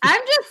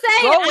 I'm just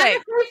saying, I'm a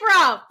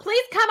free-for-all.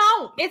 Please come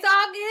on. It's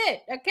all good.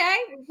 Okay,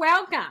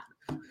 welcome.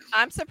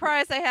 I'm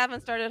surprised they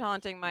haven't started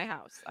haunting my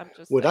house. I'm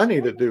just. What I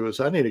need to do is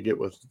I need to get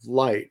with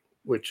Light,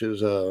 which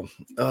is oh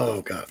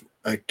God,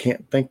 I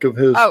can't think of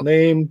his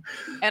name.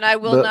 And I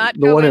will not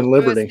go into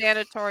a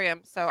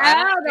sanatorium. So I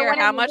don't care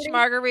how much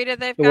margarita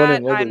they've got.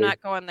 I'm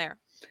not going there.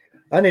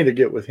 I need to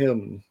get with him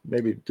and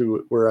maybe do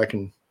it where I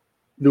can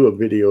do a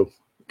video,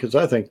 because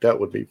I think that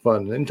would be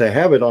fun. And to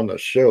have it on the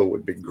show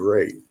would be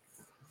great.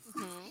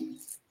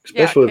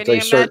 Especially if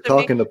they start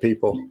talking to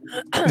people.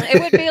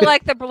 It would be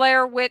like the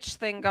Blair Witch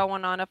thing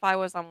going on if I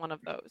was on one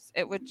of those.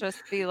 It would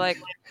just be like,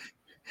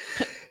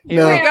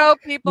 here we go,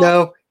 people.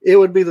 No, it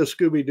would be the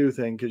Scooby-Doo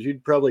thing, because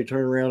you'd probably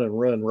turn around and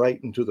run right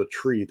into the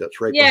tree that's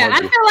right behind you. Yeah,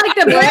 I feel like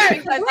the Blair,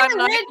 because I'm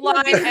not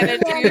blind and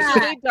it's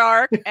usually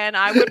dark, and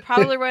I would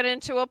probably run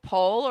into a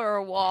pole or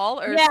a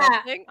wall or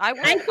something.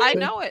 I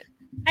know it.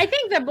 I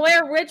think the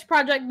Blair Witch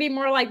Project would be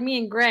more like me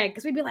and Greg,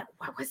 because we'd be like,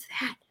 what was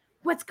that?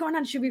 What's going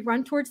on? Should we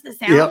run towards the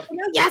sound? Yep.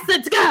 Yes,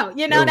 let's go.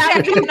 You know, that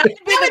would be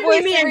the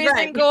voice me and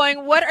Greg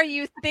going, what are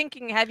you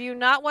thinking? Have you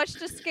not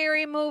watched a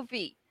scary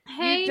movie?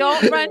 Hey, you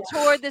don't run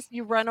toward this.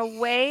 You run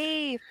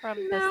away from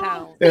the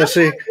sound. Yeah,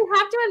 see, you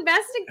have to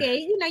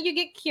investigate. You know, you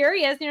get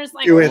curious, and you're just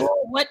like,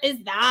 oh, what is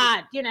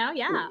that? You know,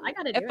 I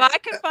got to do it. If I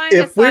can find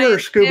if we were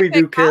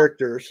Scooby-Doo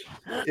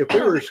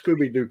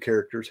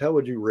characters, how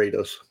would you rate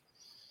us?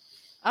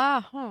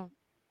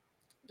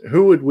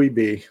 Who would we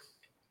be?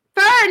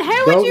 Fern,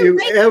 who would you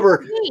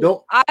ever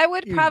don't I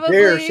would probably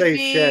dare say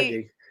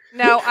Shaggy.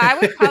 No, I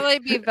would probably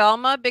be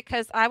Velma,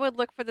 because I would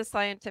look for the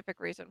scientific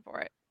reason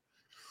for it.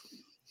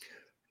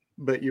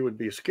 But you would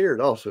be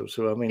scared also.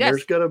 So I mean,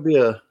 there's got to be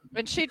a.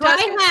 And she does.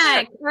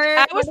 I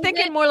was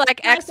thinking more like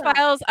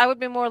X-Files. I would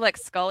be more like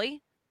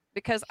Scully,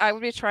 because I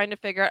would be trying to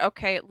figure out,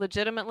 okay,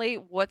 legitimately,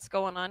 what's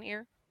going on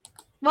here.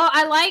 Well,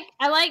 I like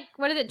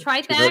what is it?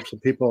 Tritax. Types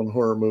of people in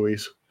horror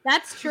movies.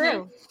 That's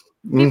true.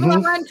 People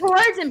that run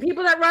towards and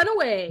people that run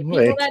away.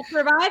 People that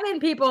survive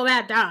and people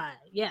that die.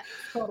 Yes,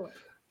 totally.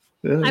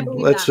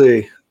 Let's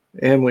see.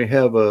 And we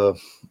have a.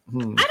 I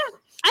don't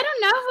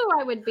know who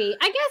I would be.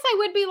 I guess I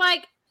would be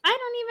like, I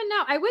don't even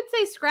know. I would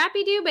say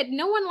Scrappy Doo, but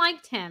no one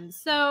liked him.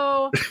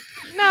 So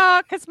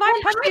no, because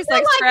my puppy's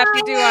like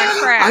Scrappy Doo on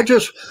crack.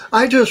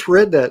 I just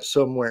read that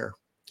somewhere,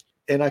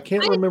 and I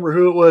can't remember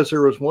who it was.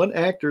 There was one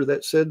actor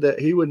that said that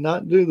he would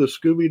not do the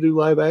Scooby-Doo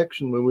live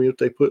action movie if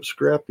they put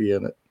Scrappy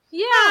in it.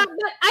 Yeah,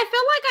 but I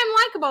feel like I'm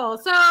likable,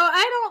 so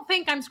I don't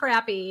think I'm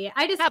Scrappy.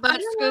 How about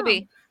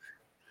Scooby?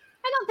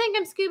 I don't think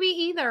I'm Scooby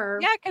either.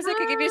 Yeah, because they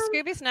could give you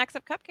Scooby snacks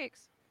of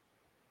cupcakes.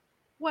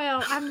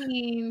 Well, I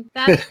mean,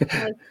 that's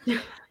wrong.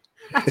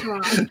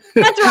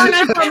 That's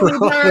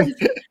wrong.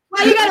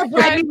 Why you gotta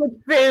bribe me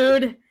with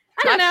food?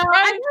 I don't know.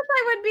 I guess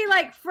I would be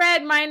like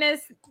Fred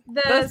minus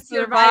the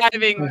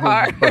surviving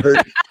part. I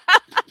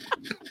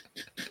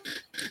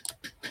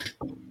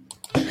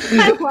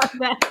love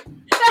that.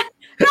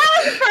 That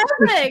was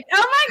perfect.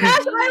 Oh my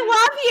gosh, I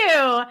love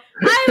you.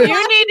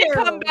 You need to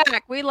come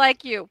back. We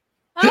like you.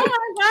 Oh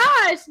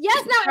my gosh.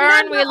 Yes, no.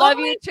 Fern, we love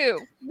you too.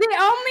 The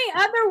only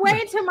other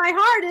way to my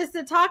heart is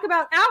to talk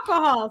about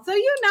alcohol. So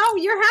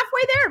you're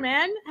halfway there,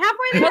 man.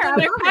 Halfway there. Well,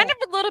 they're kind of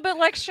a little bit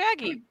like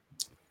Shaggy.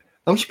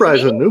 I'm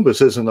surprised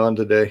Anubis isn't on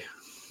today.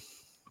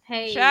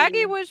 Hey.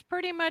 Shaggy was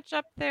pretty much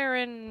up there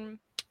in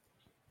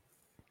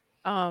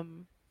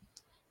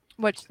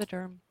what's the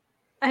term?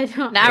 I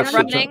don't not know.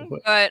 running,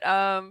 but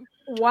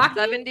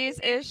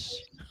 70s-ish.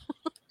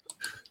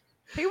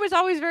 He was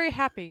always very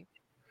happy.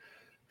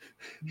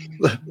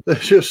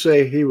 Let's just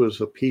say he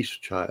was a peace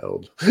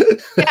child.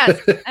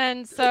 Yes,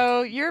 and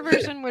so your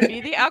version would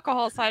be the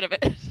alcohol side of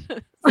it.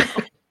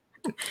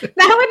 That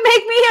would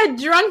make me a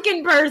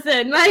drunken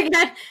person. Like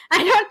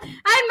I'm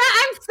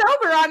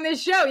sober on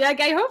this show. Like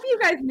I hope you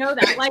guys know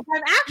that. Like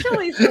I'm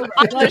actually sober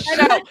on the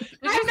show.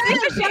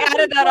 She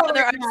added that on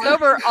there. I'm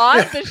sober on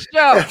the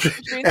show.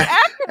 Which means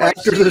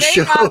after the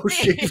show,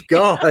 she's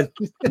gone. Hey,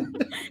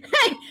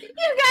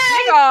 you guys.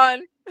 Hang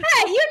on.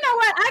 Hey, you know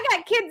what? I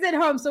got kids at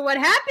home, so what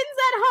happens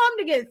at home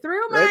to get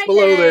through my right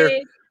below day?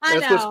 There.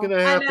 That's what's going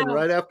to happen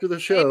right after the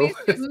show.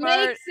 Makes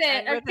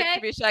it okay.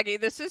 To be Shaggy.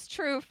 This is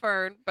true,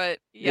 Fern, but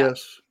yeah.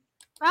 Yes.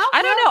 Well,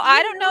 I don't know.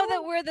 I don't know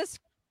that we're the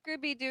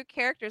Scooby-Doo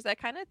characters. I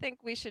kind of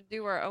think we should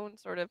do our own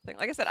sort of thing.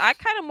 Like I said, I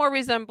kind of more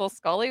resemble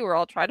Scully, where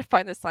I'll try to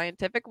find the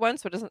scientific one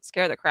so it doesn't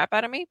scare the crap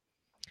out of me.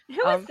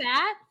 Who was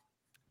that?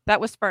 That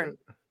was Fern.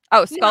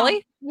 Oh,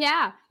 Scully? No.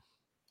 Yeah.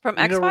 From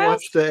You X-Files? never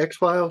watched the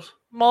X-Files?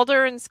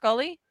 Mulder and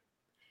Scully?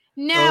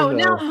 No, Oh,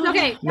 no. no.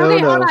 Okay. No,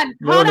 okay, no. hold on.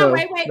 No, Hold no. on.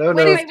 Wait. No,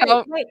 Wait.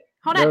 no.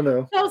 Hold No, on.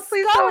 no. So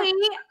Please Scully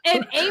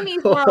in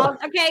Amy's world.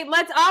 Okay,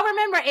 let's all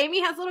remember Amy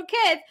has little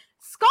kids.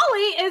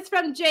 Scully is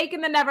from Jake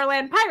and the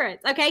Neverland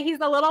Pirates. Okay, he's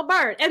the little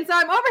bird. And so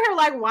I'm over here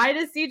like, why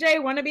does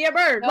CJ want to be a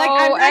bird? Like,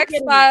 I'm Oh, not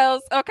getting it.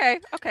 X-Files. Okay.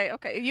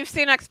 You've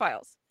seen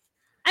X-Files.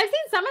 I've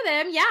seen some of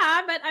them,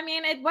 yeah, but I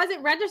mean, it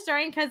wasn't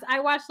registering because I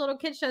watch little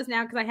kid shows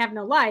now because I have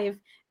no life.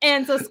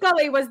 And so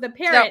Scully was the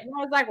parrot. And I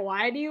was like,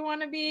 why do you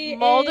want to be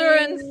Mulder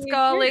and a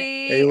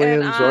Scully? parrot?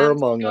 Aliens and are I'm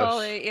among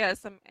Scully. us. Yeah,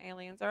 some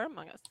aliens are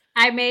among us.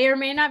 I may or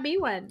may not be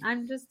one.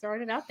 I'm just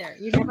throwing it out there.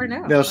 You never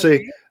know. Now,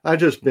 see, I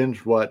just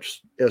binge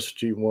watched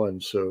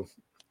SG1, so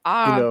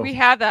we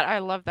have that. I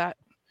love that.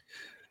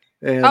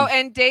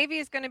 And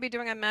Davey's going to be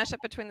doing a mashup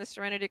between the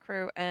Serenity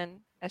Crew and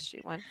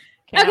SG1.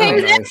 Okay,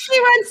 is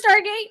SG1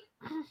 Stargate?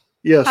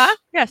 Yes. Huh?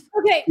 Yes.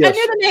 Okay, Yes. I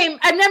knew the name.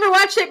 I've never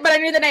watched it, but I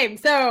knew the name.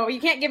 So you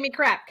can't give me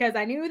crap because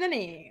I knew the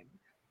name.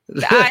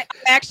 I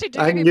actually do.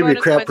 I can give you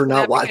crap for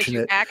not watching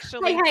it.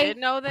 Actually, did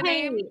know the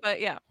name, but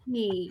yeah.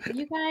 Hey,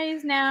 you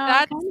guys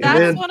now.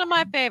 That's one of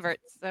my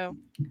favorites. So.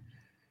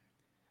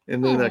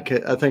 And then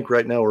I think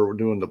right now we're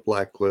doing the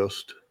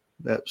Blacklist.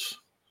 That's.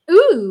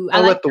 Ooh,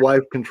 I let the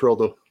wife control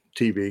the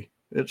TV.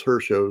 It's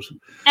her shows.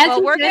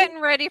 Well, we're getting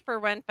ready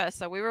for Renfest,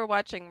 so we were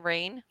watching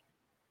Reign,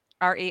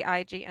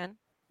 REIGN.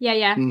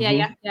 Yeah.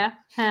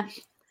 Huh.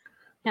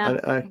 Yeah.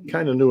 I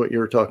kind of knew what you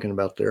were talking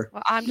about there.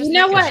 Well, I'm just you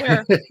know what?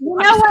 sure. You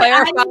know what?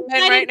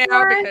 I'm right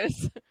now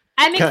because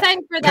I'm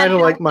excited for that. Kind of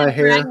like my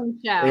hair.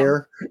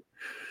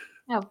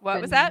 Oh,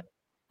 what was that?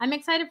 I'm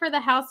excited for the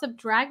House of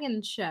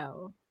Dragons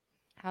show.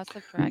 House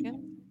of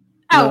Dragons?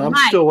 Oh, no, I'm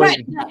still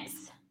waiting.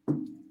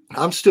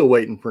 I'm still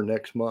waiting for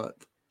next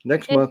month.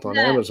 Next month on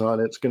Amazon,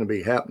 it's going to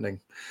be happening.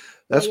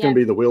 That's going to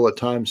be the Wheel of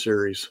Time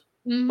series.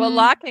 Mm-hmm. Well,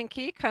 Lock and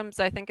Key comes,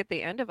 I think, at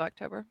the end of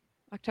October.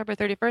 October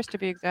 31st, to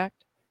be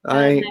exact.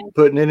 I ain't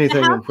putting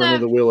anything in front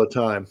of the Wheel of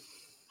Time.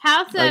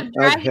 House of Dragons.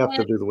 I'd have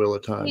to do the Wheel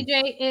of Time.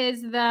 TJ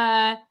is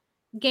the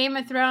Game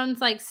of Thrones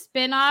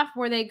spin-off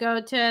where they go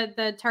to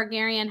the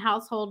Targaryen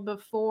household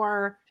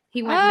before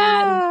he went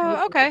mad.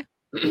 Oh, okay.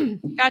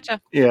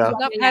 Gotcha. Yeah.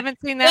 Nope, haven't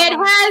seen that. It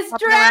has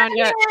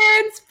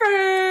dragons,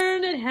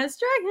 Fern. It has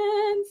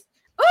dragons.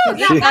 Oh,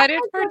 excited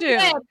for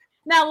Doom.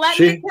 Now let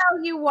me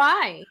tell you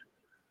why.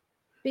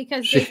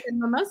 Because Jason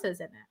Mimosa's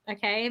in it.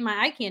 Okay, my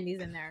eye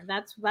candy's in there.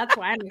 That's why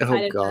I'm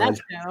excited for that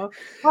show.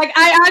 Like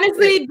I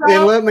honestly don't.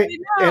 And let me,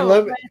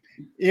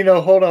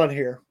 hold on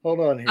here.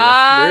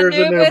 There's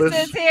Anubis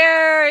is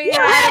here.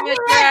 Yeah, it's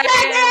Anubis.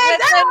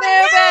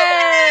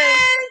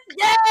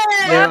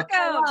 Yeah.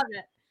 I love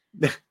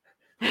it.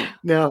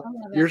 Now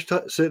you're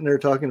sitting there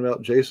talking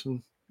about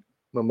Jason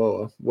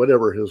Momoa,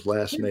 whatever his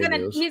last name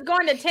is. He's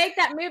going to take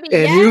that movie.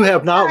 And you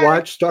have not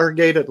watched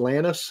Stargate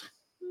Atlantis?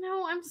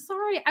 No, I'm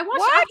sorry. I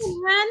watched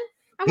Aquaman.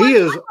 He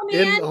is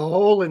in the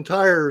whole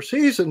entire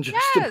season just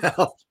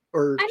about,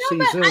 or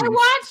season. I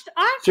watched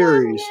Aquaman.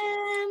 Series.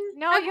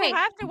 No, you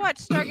have to watch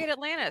Stargate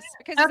Atlantis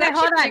because it's hold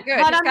actually on. pretty good.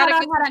 It's got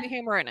a good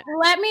humor in it.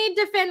 Let me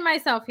defend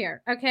myself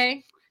here,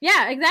 okay?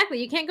 Yeah,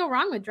 exactly. You can't go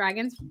wrong with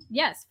dragons.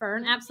 Yes,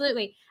 Fern,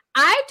 absolutely.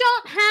 I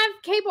don't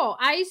have cable.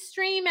 I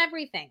stream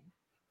everything.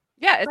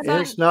 Yeah,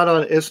 it's not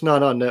on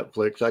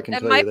Netflix. I can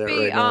tell you that right now. It might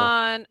be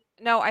on.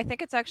 No, I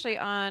think it's actually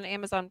on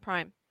Amazon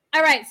Prime.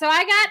 All right, so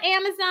I got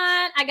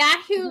Amazon, I got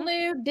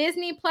Hulu,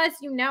 Disney Plus.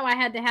 I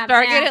had to have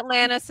Stargate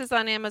Atlantis is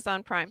on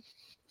Amazon Prime.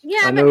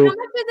 Yeah, but how much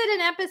is it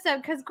an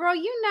episode? Because girl,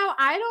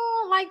 I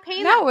don't like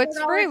paying. No, it's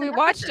free. We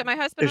watched it. My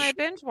husband and I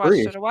binge watched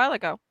it a while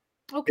ago.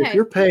 Okay. If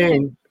you're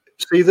paying,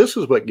 see, this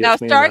is what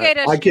gets me. Stargate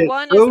I get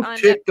so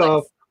ticked Netflix.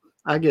 off.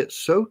 I get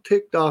so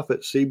ticked off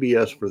at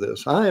CBS for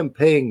this. I am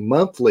paying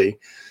monthly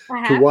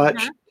to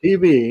watch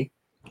TV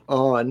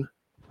on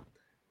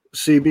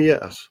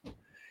CBS.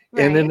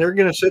 Right. And then they're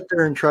going to sit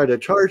there and try to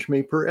charge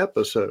me per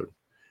episode.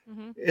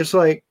 Mm-hmm. It's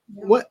like,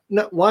 what?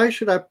 No, why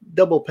should I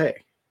double pay?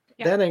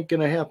 Yeah. That ain't going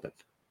to happen.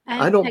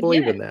 I don't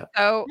believe in that.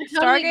 So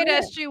Stargate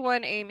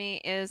SG1, Amy,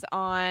 is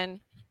on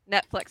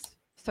Netflix.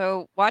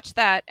 So watch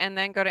that and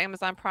then go to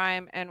Amazon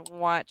Prime and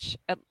watch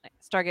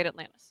Stargate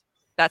Atlantis.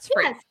 That's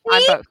free on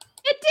both.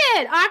 It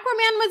did.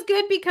 Aquaman was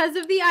good because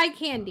of the eye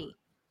candy.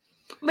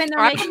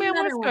 Aquaman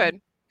was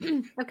good.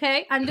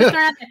 Okay, I'm just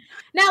trying to.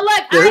 Now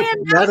look,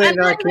 that ain't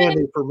not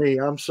candy for me.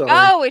 I'm sorry.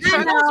 Oh,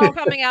 Eternals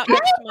coming out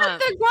next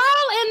month. The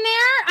girl in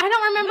there, I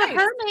don't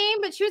remember her name,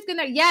 but she was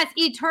gonna. Yes,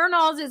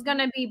 Eternals is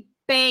gonna be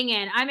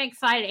banging. I'm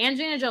excited.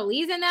 Angelina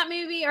Jolie's in that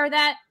movie, or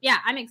that? Yeah,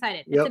 I'm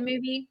excited. It's a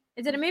movie.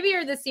 Is it a movie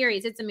or the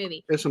series? It's a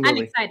movie. It's a movie. I'm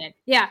excited.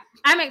 Yeah,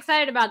 I'm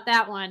excited about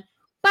that one.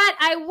 But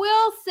I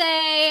will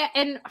say,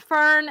 and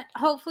Fern,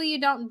 hopefully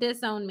you don't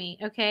disown me.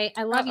 Okay,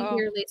 I love you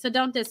dearly, so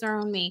don't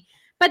disown me.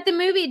 But the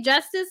movie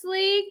Justice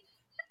League,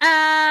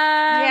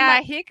 yeah,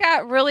 he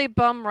got really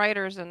bum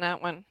writers in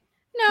that one.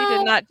 No, he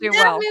did not do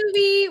well. That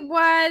movie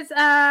was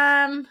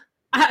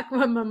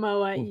Aqua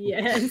Momoa.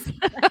 Yes,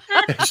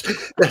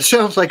 that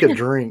sounds like a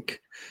drink.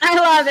 I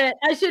love it.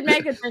 I should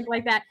make a drink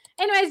like that.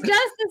 Anyways,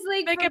 Justice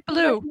League Make it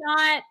blue.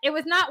 It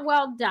was not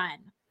well done.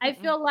 I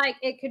feel like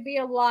it could be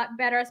a lot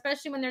better,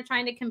 especially when they're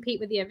trying to compete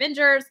with the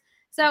Avengers.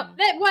 So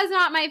that was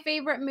not my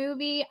favorite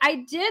movie.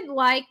 I did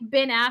like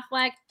Ben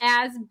Affleck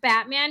as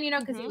Batman,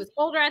 because he was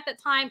older at the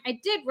time. I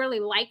did really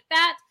like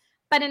that.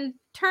 But in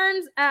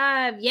terms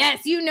of,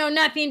 yes, you know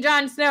nothing,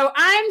 Jon Snow.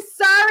 I'm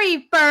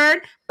sorry, Fern.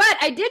 But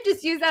I did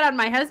just use that on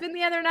my husband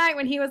the other night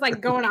when he was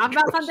like going off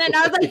about something.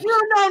 I was like,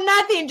 you know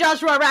nothing,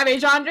 Joshua Rabbit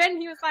Chandra. And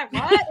he was like,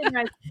 what?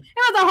 Anyways,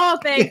 it was a whole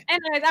thing.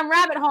 Anyways, I'm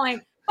rabbit holing.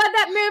 But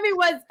that movie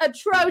was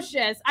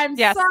atrocious. I'm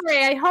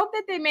sorry. I hope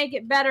that they make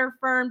it better,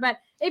 Fern. But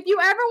if you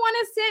ever want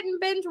to sit and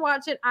binge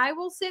watch it, I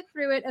will sit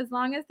through it as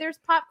long as there's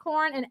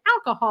popcorn and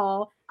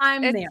alcohol.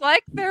 It's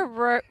like their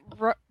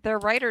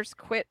writers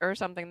quit or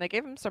something. They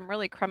gave them some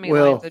really crummy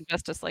lines in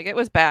Justice League. It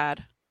was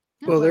bad.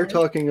 Well, they're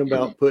talking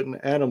about putting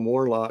Adam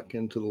Warlock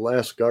into the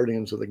last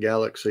Guardians of the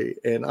Galaxy,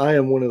 and I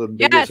am one of the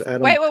biggest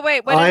Adam. Wait.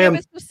 What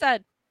Anubis just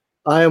said.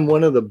 I am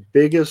one of the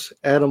biggest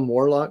Adam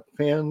Warlock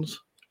fans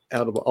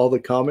out of all the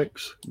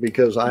comics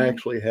because I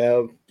actually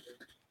have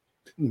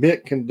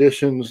mint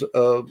conditions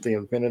of the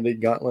Infinity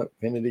Gauntlet,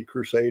 Infinity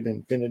Crusade,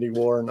 Infinity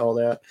War, and all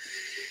that.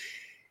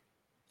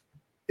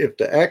 If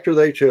the actor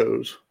they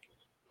chose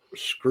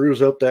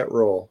screws up that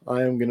role,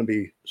 I am going to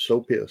be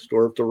so pissed.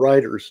 Or if the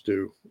writers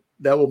do,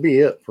 that will be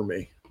it for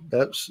me.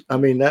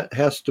 That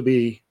has to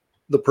be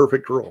the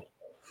perfect role.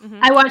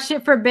 I watched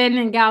it for Ben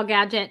and Gal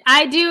Gadget.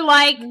 I do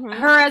like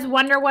her as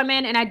Wonder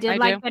Woman, and I did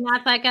like Ben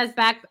Affleck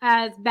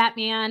as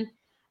Batman.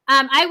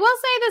 I will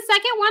say the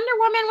second Wonder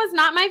Woman was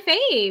not my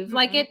fave.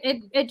 Like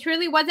it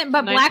truly wasn't.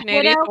 But Black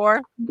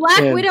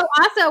Widow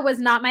also was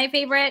not my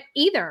favorite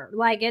either.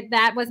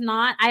 That was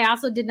not. I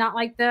also did not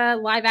like the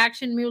live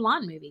action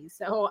Mulan movie.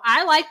 So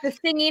I like the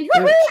singing.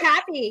 Woohoo!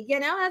 Happy,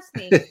 that's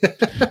me.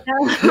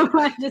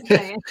 I'm just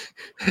saying.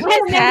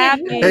 We're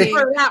happy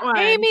for that one.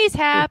 Amy's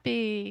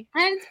happy.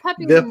 And it's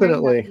puppies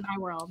definitely in my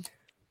world.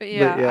 But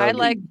I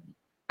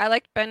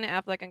liked Ben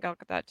Affleck and Gal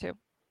Gadot too.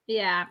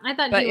 Yeah, I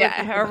thought. But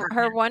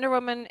her Wonder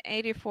Woman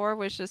 84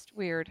 was just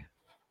weird.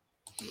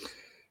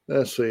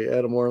 Let's see.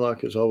 Adam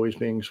Warlock is always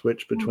being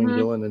switched between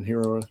villain and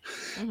hero.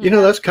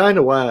 That's kind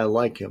of why I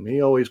like him.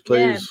 He always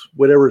plays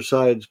whatever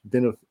side's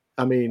been.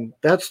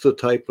 That's the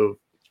type of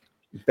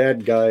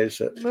bad guys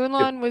that.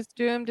 Mulan was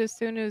doomed as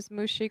soon as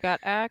Mushi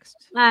got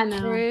axed. I know.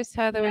 Curious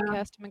how they would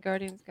cast him in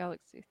Guardians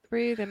Galaxy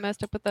 3. They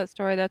messed up with that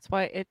story. That's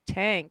why it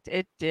tanked.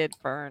 It did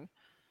burn.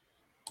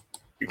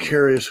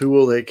 Curious who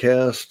will they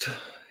cast?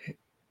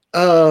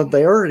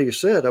 They already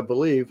said, I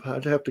believe.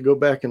 I'd have to go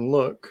back and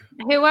look.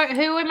 Who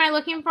am I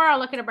looking for? I'll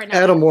look it up right now.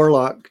 Adam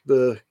Warlock,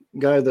 the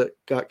guy that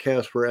got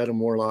cast for Adam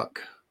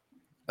Warlock.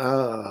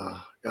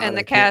 And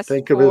the cast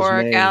for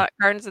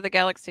Guardians of the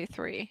Galaxy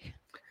 3.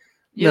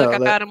 Look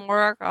up Adam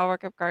Warlock, I'll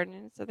look up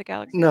Guardians of the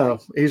Galaxy 3. No,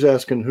 he's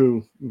asking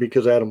who,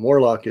 because Adam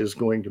Warlock is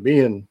going to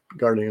be in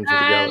Guardians of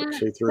the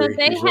Galaxy 3. So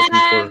they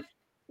have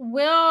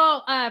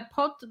Will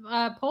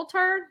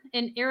Poulter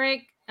and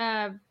Eric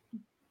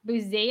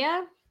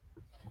Buzea.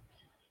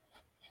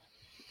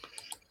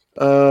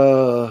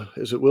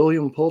 Is it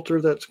William Poulter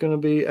that's going to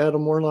be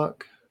Adam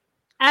Warlock?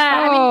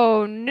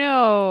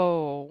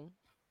 No.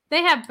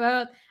 They have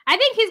both. I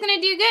think he's going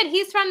to do good.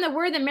 He's from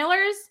We're the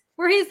Millers,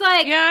 where he's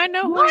like, I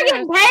know. We're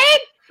getting paid?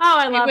 Oh,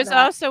 I love that. He was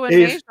also in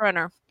Maze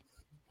Runner.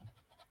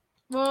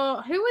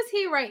 Well, who was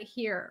he right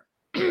here?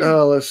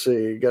 Let's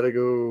see. Got to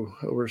go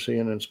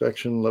overseeing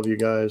inspection. Love you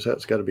guys.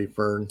 That's got to be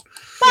Fern.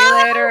 See you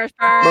later,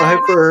 Fern. Bye,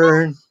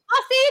 Fern.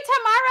 I'll see you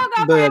tomorrow,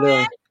 But,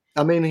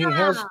 he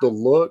has the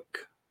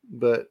look.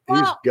 But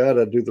he's got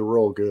to do the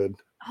role good.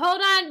 Hold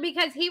on,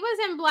 because he was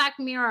in Black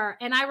Mirror,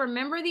 and I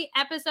remember the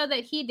episode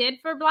that he did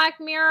for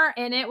Black Mirror,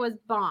 and it was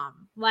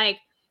bomb.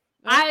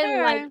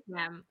 I like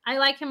him. I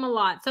like him a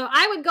lot. So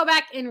I would go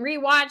back and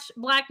rewatch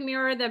Black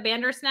Mirror, the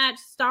Bandersnatch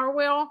Star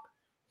Wheel.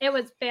 It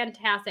was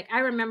fantastic. I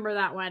remember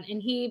that one, and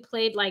he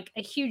played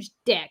a huge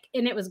dick,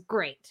 and it was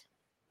great.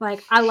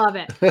 I love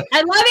it.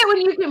 I love it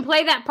when you can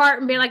play that part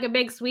and be like a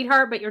big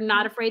sweetheart, but you're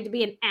not afraid to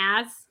be an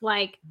ass.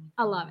 I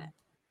love it.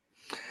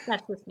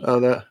 That's just me.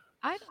 That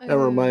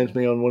reminds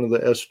me on one of the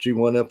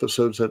SG1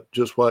 episodes that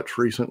just watched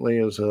recently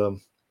is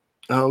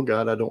oh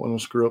God, I don't want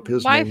to screw up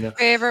his name. My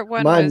favorite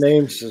one my was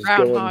name's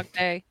Groundhog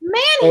Day.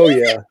 Man,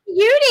 he's a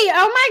beauty.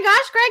 Oh my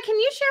gosh, Greg, can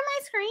you share my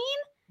screen?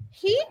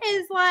 He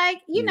is Fern,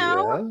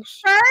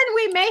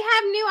 we may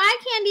have new eye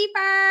candy,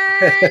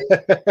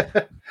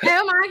 Fern.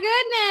 Oh my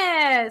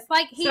goodness.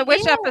 So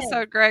which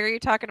episode, Greg, are you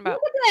talking about?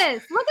 Look at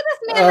this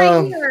man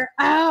right here.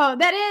 Oh,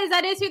 that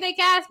is who they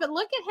cast, but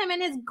look at him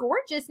and his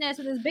gorgeousness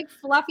with his big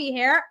fluffy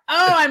hair.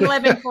 Oh, I'm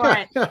living for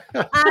it.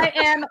 I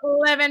am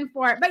living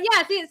for it. But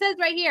yeah, see, it says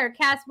right here,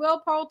 cast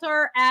Will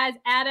Poulter as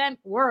Adam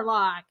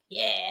Warlock.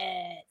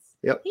 Yes.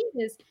 Yep. He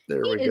is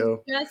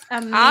just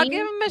amazing. I'll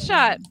give him a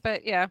shot,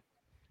 but yeah.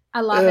 I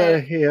love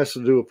it. He has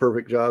to do a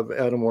perfect job.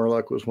 Adam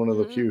Warlock was one of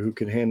the few who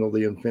can handle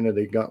the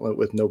Infinity Gauntlet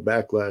with no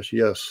backlash.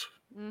 Yes.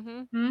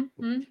 100%.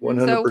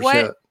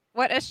 So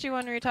what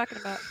SG1 are you talking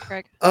about,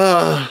 Greg?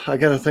 I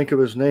got to think of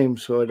his name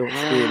so I don't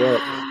screw it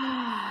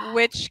up.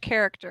 which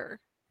character?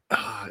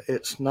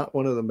 It's not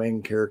one of the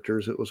main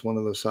characters. It was one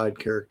of the side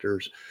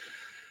characters.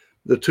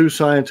 The two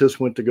scientists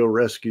went to go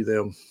rescue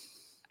them.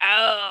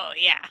 Oh,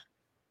 yeah.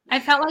 I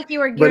felt like you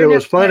were. But it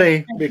was funny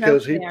a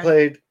because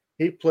joke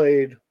he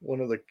played one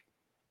of the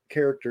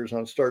characters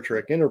on Star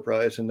Trek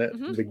Enterprise, and at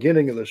Mhm. the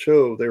beginning of the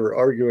show, they were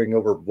arguing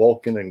over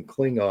Vulcan and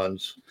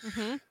Klingons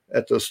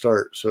at the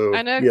start. So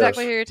I know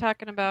exactly who you're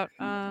talking about.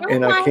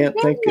 And I can't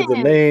think of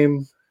the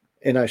name,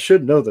 and I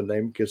should know the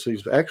name because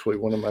he's actually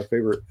one of my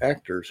favorite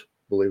actors,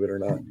 believe it or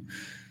not.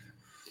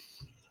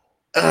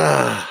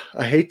 I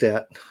hate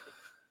that.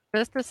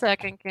 Just a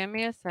second. Give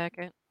me a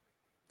second.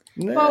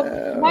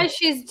 Well, while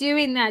she's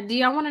doing that, do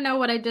y'all want to know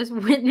what I just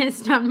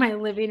witnessed on my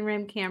living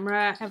room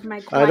camera of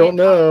my quiet I don't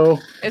know.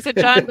 Is it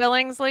John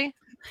Billingsley?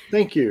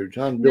 Thank you,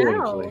 John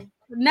Billingsley.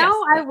 No,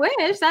 Yes. I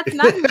wish. That's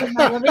not in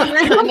my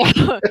living room.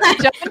 John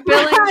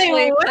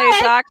Billingsley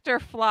plays Dr.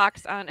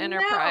 Phlox on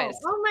Enterprise.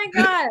 No. Oh my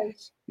gosh.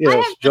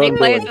 Yes, John He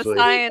plays a Billingsley.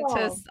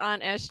 scientist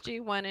on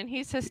SG-1, and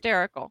he's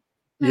hysterical.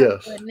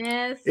 Yes.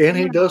 Goodness. And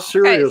he does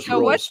serious so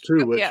roles what's-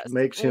 too, which yes.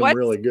 makes him What's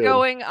really good.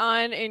 going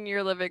on in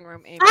your living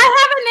room, Amy? I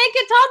have a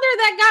naked toddler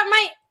that got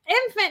my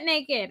infant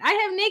naked. I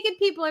have naked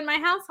people in my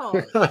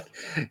household.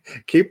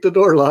 Keep the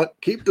door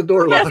locked. Keep the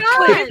door Yes,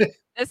 locked.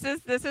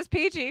 please. This is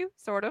PG,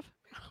 sort of.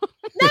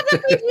 That's a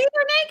PG.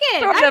 You're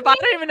naked. Sort of. I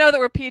don't even know that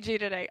we're PG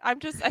today. I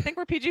think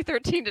we're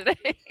PG-13 today.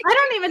 I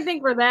don't even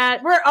think we're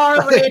that. We're I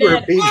think we're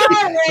R-rated. PG.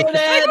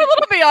 We're a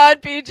little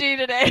beyond PG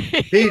today.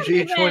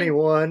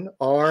 PG-21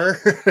 R.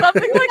 Something like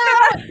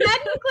that.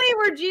 Technically,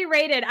 we're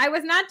G-rated. I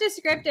was not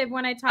descriptive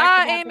when I talked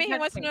about Amy, the he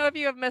wants to touchscreen. know if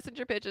you have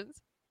messenger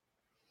pigeons.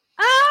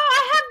 Oh,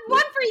 I have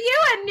one for you,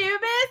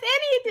 Anubis,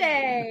 any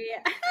day.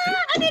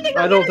 I need to go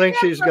I don't get think a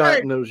she's number.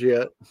 gotten those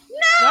yet.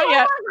 No, Not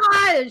yet. oh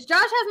my gosh. Josh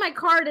has my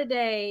car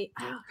today.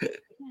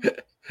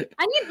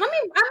 I'm gonna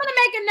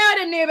make a note,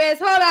 Anubis.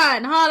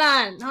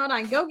 Hold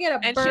on. Go get a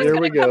And bird. she's There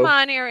going we to come go.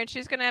 on here and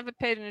she's going to have a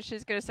pigeon and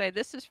she's going to say,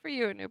 "This is for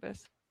you,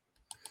 Anubis."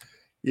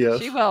 Yes.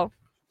 She will.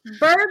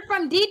 Bird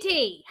from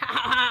DT.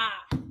 I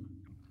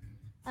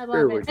There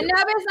love we it. go.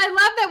 Anubis, I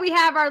love that we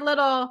have our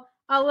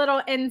little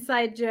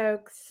inside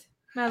jokes.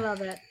 I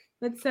love it.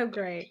 It's so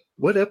great.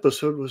 What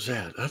episode was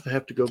that? I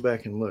have to go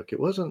back and look. It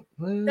wasn't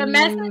The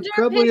messenger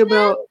probably pigeon?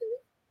 about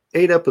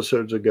 8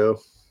 episodes ago.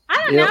 I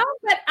don't Yep. know,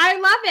 but I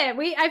love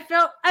it. I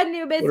felt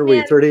Anubis. What are we,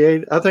 Man,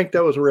 38? I think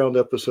that was around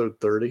episode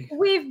 30.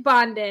 we've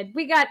bonded.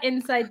 We got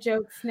inside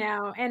jokes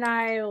now, and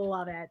I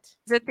love it.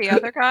 Is it the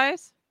other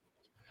guys?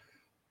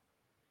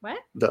 What?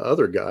 The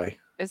other guy.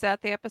 Is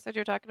that the episode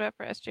you're talking about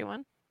for SG-1?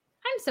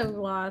 I'm so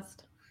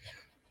lost.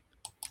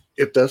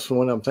 If that's the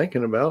one I'm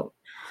thinking about.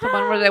 The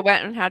one where they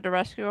went and had to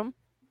rescue him?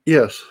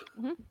 Yes.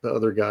 Mhm. The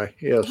other guy.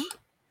 Yes.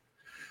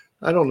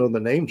 I don't know the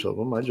names of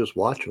them. I just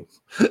watch them.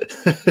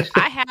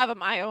 I have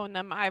them. I own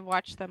them. I've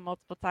watched them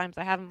multiple times.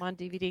 I have them on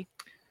DVD.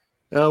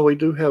 We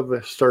do have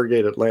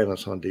Stargate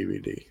Atlantis on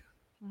DVD.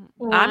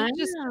 I'm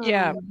just,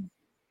 yeah.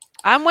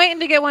 I'm waiting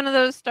to get one of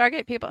those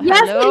Stargate people. Yes,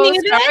 Hello,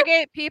 Anubis.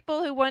 Stargate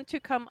people who want to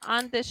come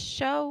on this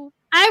show.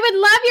 I would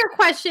love your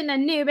question,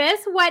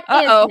 Anubis. What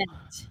Uh-oh.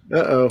 is it?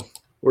 Uh-oh.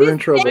 We're in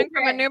trouble. Coming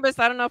from Anubis,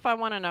 I don't know if I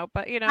want to know,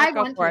 but I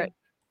go want for to. it.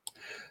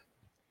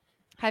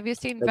 Have you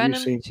seen Have you Venom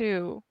seen-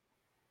 2?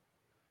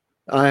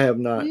 I have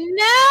not. No,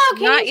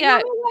 can Not you tell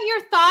yet. me what your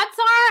thoughts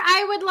are?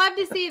 I would love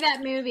to see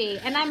that movie,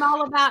 and I'm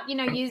all about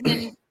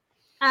using,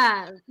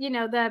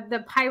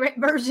 the pirate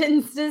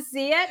versions to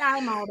see it.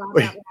 I'm all about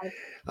that life.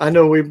 I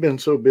know we've been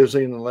so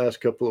busy in the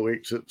last couple of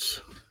weeks.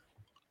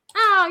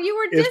 Oh, you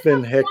were It's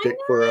been hectic disappointed?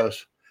 for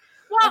us.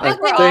 Well, I think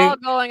I we're think- all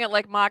going at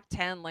like Mach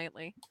 10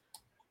 lately.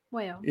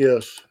 well,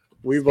 Yes.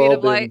 We've Speed all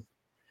of light.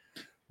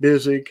 been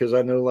busy because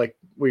I know, like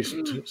we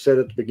said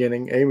at the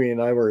beginning, Amy and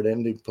I were at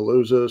Indie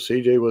Palooza.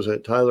 CJ was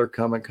at Tyler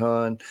Comic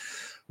Con.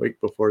 Week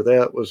before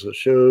that was the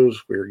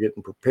shows. We were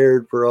getting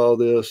prepared for all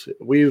this.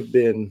 We've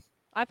been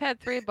I've had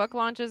 3 book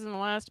launches in the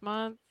last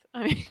month.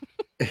 I mean,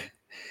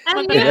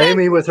 and and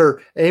Amy with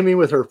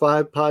her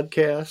 5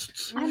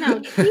 podcasts. I know,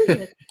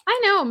 Jesus.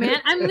 I know, man.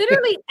 I'm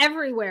literally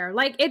everywhere.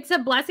 Like, it's a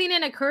blessing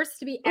and a curse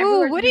to be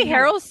everywhere. ooh, Woody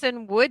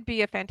Harrelson would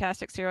be a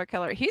fantastic serial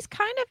killer. He's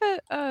kind of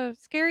a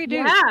scary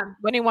dude Yeah,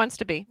 when he wants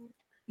to be.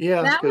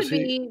 Yeah, that would because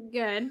be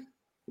good.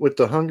 with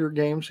the Hunger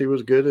Games, he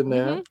was good in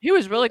that. Mhm. He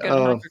was really good in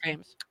Hunger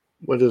Games.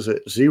 What is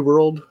it?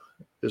 Z-World?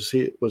 Was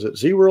it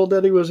Z-World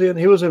that he was in?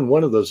 He was in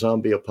one of the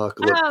zombie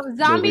apocalypse. Oh,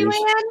 Zombieland.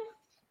 movies.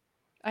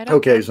 I don't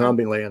Okay,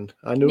 remember. Zombieland.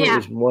 I knew Yeah. it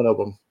was one of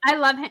them. I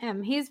love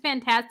him. He's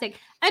fantastic.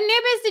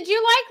 Anubis, did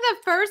you like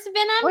the first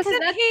Venom? 'Cause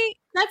Wasn't he?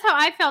 that's how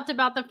I felt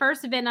about the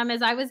first Venom.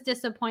 Is I was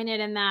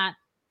disappointed in that.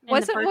 in the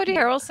Wasn't first Woody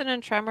one. Harrelson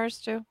in Tremors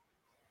too?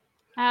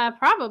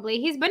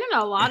 Probably. He's been in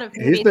a lot of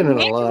movies. He's been in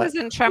a He lot. was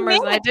in Tremors,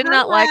 and made I a did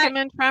not like comeback. him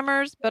in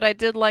Tremors, but I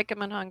did like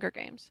him in Hunger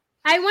Games.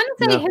 I want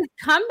to say No. his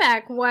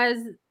comeback was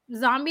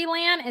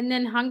Zombieland and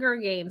then Hunger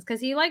Games because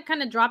he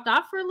kind of dropped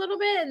off for a little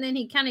bit and then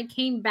he kind of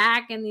came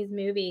back in these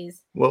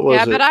movies. What was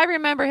Yeah, it? but I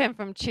remember him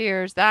from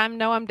Cheers. I'm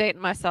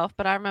dating myself,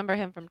 but I remember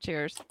him from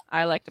Cheers.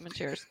 I liked him in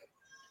Cheers.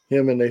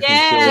 Him and Nathan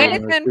Yeah.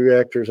 Fillion are two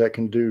actors that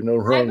can do no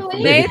wrong for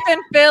believe me.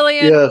 Nathan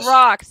Fillion Yes.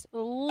 rocks.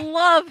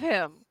 Love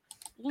him.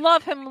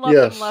 Love him, love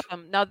Yes. him, love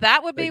him. Now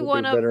that would They be could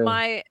one do of better.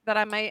 my that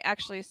I might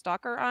actually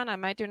stalk her on. I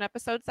might do an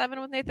episode 7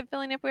 with Nathan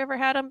Fillion if we ever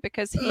had him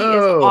because he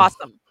is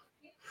awesome.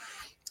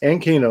 And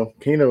Keno.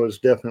 Keno is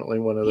definitely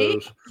one of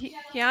those.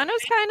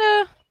 Keanu's kind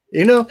of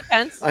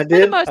depends. I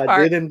did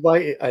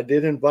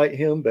invite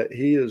him, but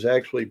he is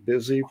actually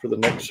busy for the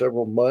next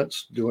several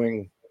months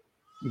doing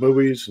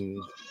movies and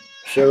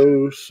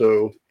shows.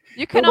 So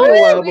you can it'll be a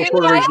always while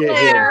before we get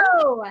later.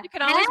 him. You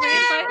can always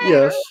reinvite later.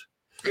 Yes.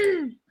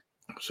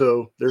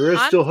 So there is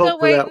I'm still hope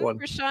for that waiting one.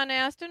 for Sean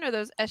Astin or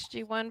those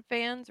SG1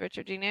 fans,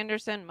 Richard Dean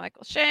Anderson,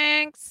 Michael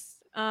Shanks.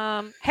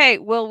 Hey,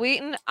 Will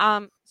Wheaton.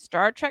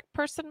 Star Trek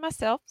person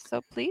myself,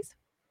 so please.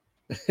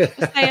 Just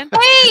saying.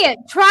 Hey,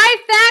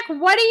 Trifac,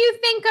 what do you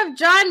think of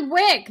John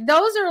Wick?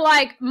 Those are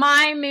like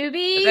my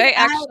movies. They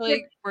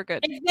actually were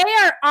good. If they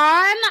are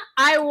on,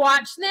 I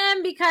watch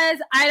them because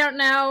I don't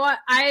know.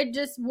 I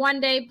just one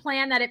day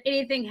plan that if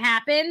anything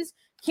happens,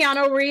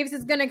 Keanu Reeves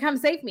is gonna come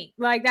save me.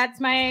 Like that's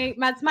my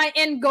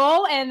end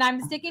goal, and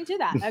I'm sticking to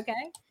that.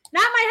 Okay,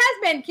 not my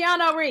husband,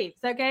 Keanu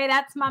Reeves. Okay,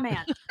 that's my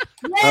man.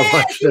 I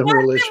watch them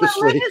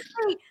religiously.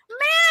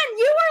 Man,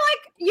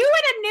 you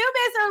and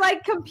Anubis are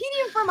like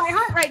competing for my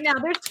heart right now.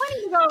 There's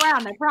plenty to go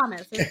around. I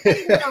promise. There's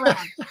plenty to go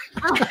around.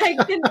 I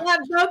can have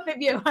both of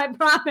you. I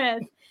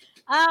promise.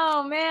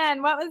 Oh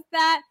man, what was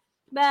that?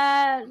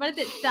 What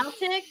is it?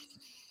 Celtics.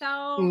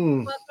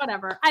 So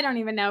whatever. I don't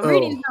even know.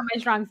 Reading's not my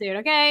strong suit.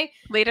 Okay.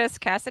 Cletus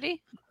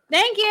Cassidy.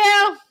 Thank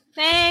you.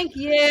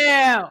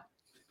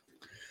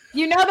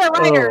 You know the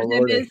writers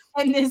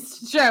in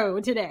this show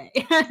today.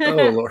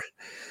 Oh Lord.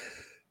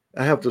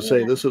 I have to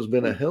say, this has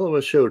been a hell of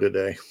a show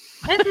today.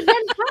 It's been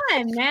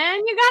fun, man.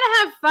 You gotta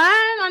have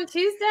fun on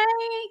Tuesday.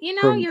 You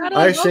know, you gotta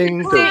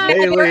icing to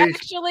Bailey.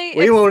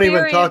 We won't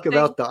even talk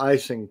about the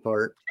icing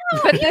part.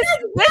 But this is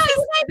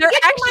they're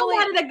actually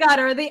out of the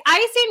gutter. The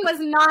icing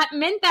was not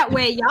meant that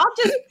way. Y'all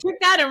just took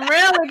that and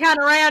really kind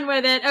of ran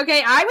with it.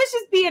 Okay, I was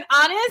just being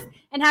honest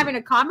and having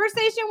a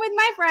conversation with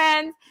my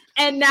friends,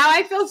 and now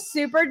I feel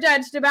super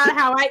judged about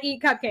how I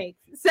eat cupcakes.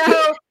 So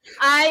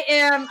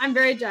I'm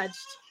very judged.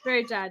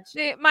 Very judged.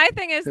 See, my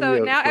thing is though,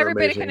 now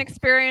everybody can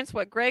experience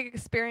what Greg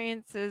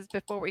experiences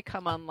before we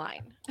come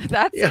online.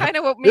 That's kind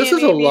of what me. This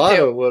is a lot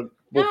of what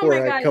before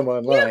I come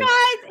online. You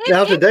guys,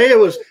 now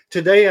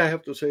today I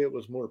have to say it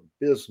was more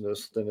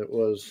business than it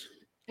was.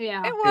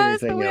 Yeah, it was.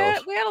 But we had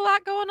a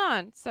lot going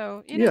on,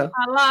 so you know.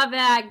 I love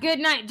that. Good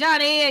night,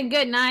 Johnny, and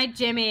good night,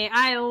 Jimmy.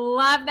 I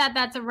love that.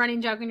 That's a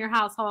running joke in your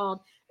household.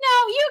 No,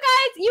 you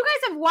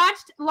guys have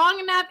watched long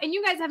enough, and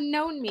you guys have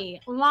known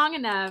me long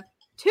enough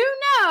to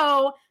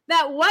know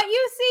that what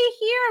you see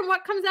here and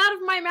what comes out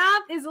of my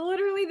mouth is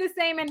literally the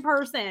same in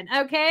person.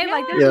 Okay,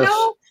 like there's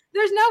no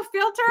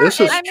filter.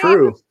 This is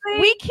true.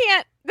 We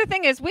can't. The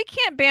thing is, we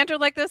can't banter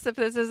like this if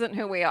this isn't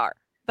who we are.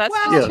 That's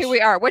just who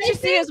we are. What you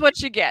see is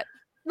what you get.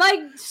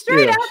 Like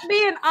straight up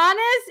being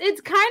honest,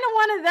 it's kind of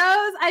one of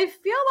those. I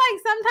feel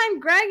like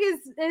sometimes Greg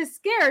is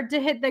scared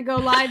to hit the go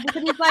live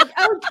because he's like,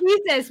 "Oh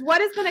Jesus,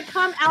 what is going to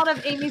come out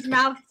of Amy's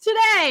mouth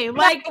today?"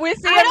 Like we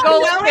see a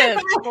gold pin.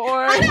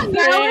 4,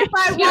 3,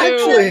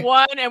 2,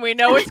 1, and we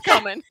know it's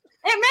coming. It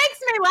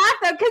makes me laugh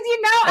though, because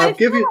I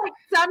feel like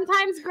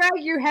sometimes,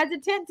 Greg, you're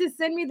hesitant to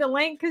send me the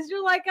link because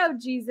you're like, "Oh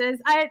Jesus,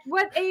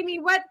 Amy,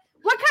 what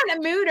kind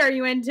of mood are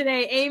you in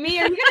today, Amy?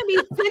 Are you going to be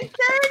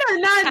censored or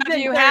not? Have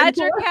you had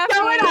your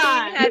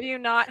caffeine? Have you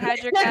not had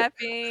your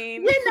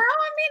caffeine? I mean,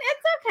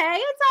 it's okay.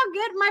 It's all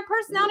good. My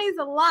personality is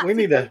a lot.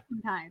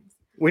 Sometimes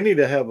we need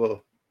to have a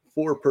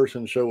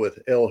 4-person show with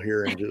Elle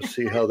here and just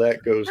see how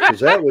that goes, because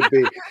that would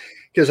be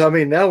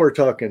now we're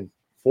talking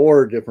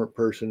 4 different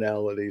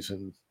personalities,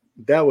 and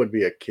that would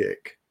be a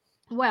kick.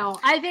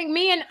 Well, I feel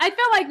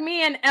like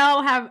me and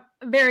Elle have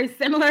very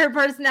similar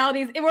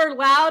personalities. We're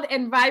loud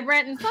and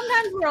vibrant, and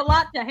sometimes we're a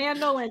lot to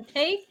handle and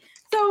take.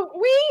 So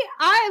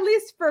at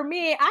least for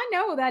me, I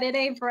know that it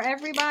ain't for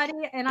everybody,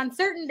 and on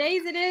certain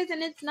days it is,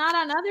 and it's not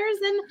on others,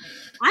 and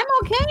I'm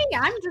okay.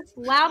 I'm just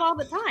loud all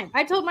the time.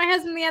 I told my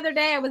husband the other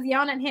day, I was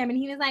yelling at him, and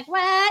he was like,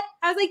 "What?"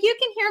 I was like, "You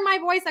can hear my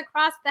voice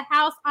across the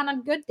house on a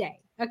good day.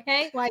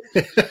 Okay, like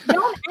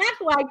don't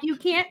act like you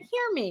can't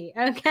hear me.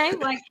 Okay,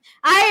 like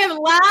I am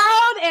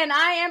loud and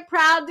I am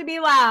proud to be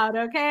loud.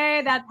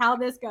 Okay, that's how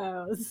this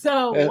goes.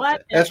 So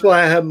that's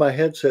why I have my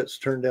headsets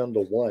turned down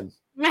to 1.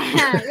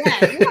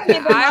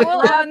 I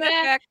will own the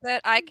fact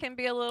that I can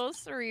be a little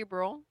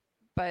cerebral,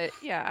 but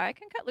I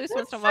can cut loose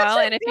once in a while.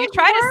 And if you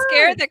try to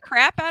scare the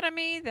crap out of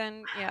me,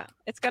 then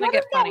it's gonna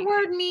get funny. What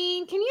does that word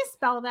mean? Can you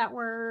spell that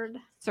word?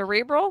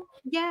 Cerebral?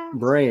 Yeah.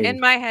 Brain. In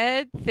my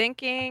head,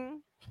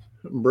 thinking.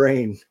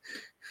 Brain.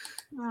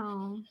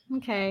 Oh,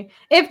 okay.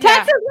 If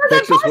Texas was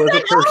a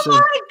person, oh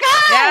my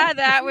God! Yeah,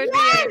 that would be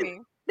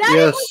Amy. That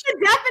is the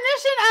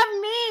definition of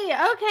me.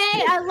 Okay,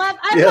 I love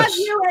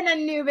you and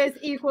Anubis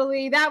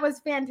equally. That was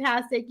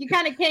fantastic. You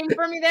kind of came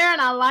for me there, and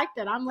I liked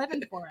it. I'm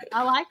living for it.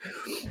 I like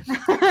it.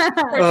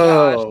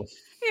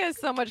 He has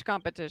so much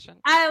competition.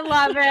 I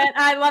love it.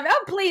 I love it.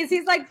 Oh, please.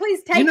 He's like,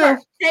 please take her.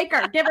 Take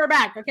her. Give her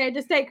back. Okay.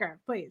 Just take her,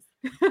 please.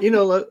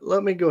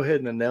 Let me go ahead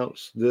and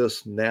announce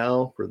this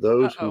now for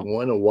those who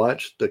want to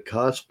watch the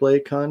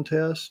cosplay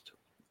contest.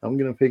 I'm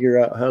going to figure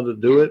out how to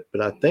do it, but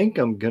I think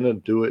I'm going to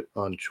do it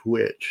on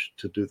Twitch,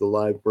 to do the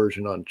live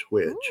version on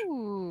Twitch.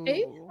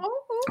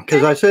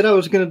 Because I said I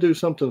was going to do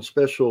something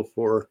special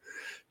for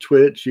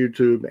Twitch,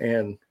 YouTube,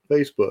 and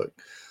Facebook.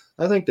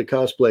 I think the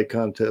cosplay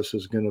contest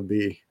is going to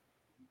be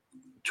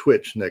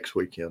Twitch next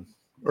weekend,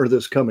 or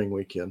this coming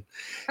weekend.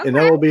 Okay. And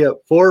that will be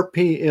at 4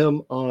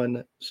 p.m.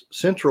 on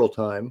Central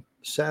Time,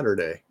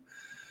 Saturday.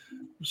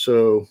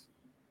 So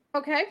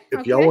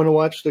if y'all want to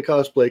watch the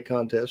cosplay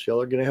contest,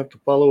 y'all are going to have to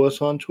follow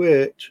us on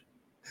Twitch.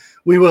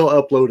 We will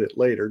upload it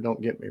later,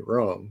 don't get me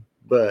wrong.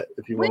 But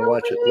if you want to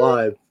watch it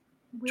live,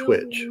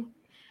 Twitch.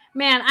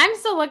 Man, I'm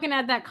still looking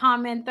at that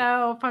comment,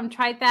 though, from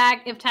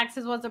Trithak, if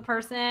Texas was a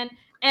person.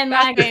 And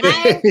like,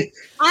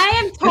 I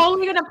am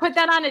totally going to put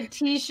that on a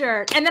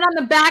t-shirt. And then on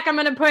the back, I'm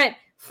going to put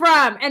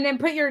from, and then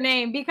put your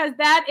name, because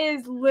that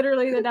is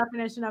literally the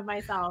definition of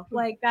myself.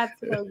 Like, that's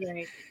so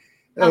great.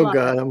 Oh,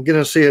 God, I'm going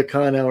to see a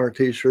Con Hour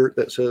t-shirt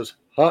that says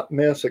Hot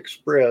Mess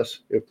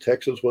Express if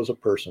Texas was a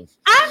person.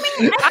 I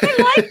mean,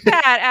 I like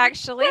that,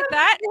 actually.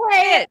 That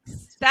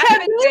fits. That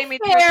fits Jamie.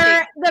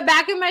 The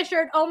back of my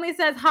shirt only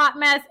says Hot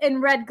Mess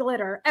in red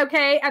glitter.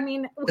 Okay. I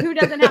mean, who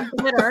doesn't have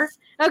glitter?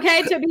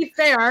 Okay. To be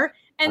fair.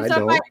 And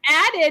so if I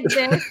added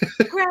this,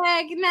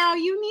 Greg, now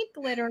you need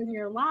glitter in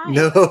your life.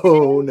 No.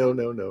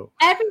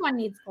 Everyone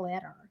needs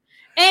glitter.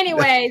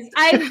 Anyways,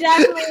 I'm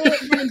definitely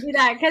going to do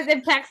that, because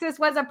if Texas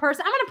was a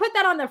person, I'm going to put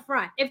that on the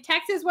front. If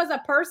Texas was a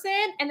person,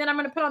 and then I'm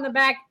going to put on the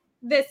back,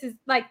 this is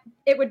like,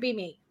 it would be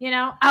me,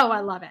 Oh, I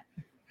love it.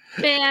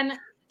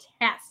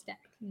 Fantastic.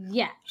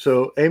 Yeah.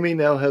 So Amy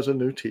now has a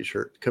new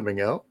t-shirt coming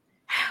out.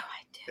 Oh,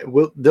 I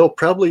do. They'll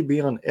probably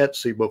be on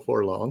Etsy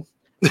before long.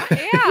 Yeah,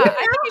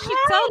 I think you should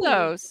sell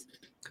those.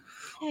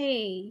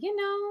 Hey,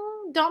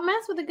 don't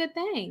mess with a good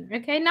thing.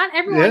 Okay. Not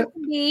everyone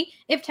can be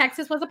if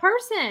Texas was a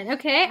person.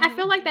 Okay. I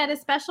feel like that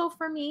is special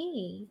for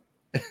me.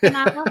 And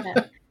I love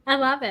it. I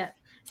love it.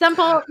 Some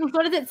folks,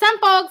 Some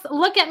folks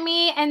look at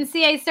me and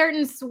see a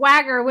certain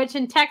swagger, which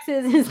in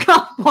Texas is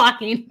called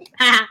walking.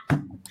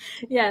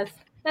 Yes,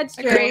 that's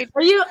true. Agreed.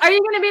 Are you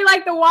going to be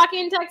like the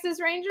walking Texas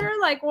Ranger?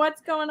 Like,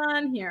 what's going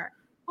on here?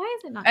 Why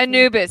is it not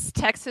Anubis,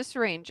 Texas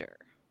Ranger?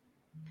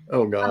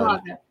 Oh, God. I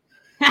love it.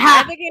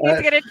 I think you need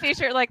to get a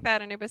t-shirt like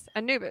that, Anubis,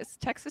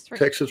 Texas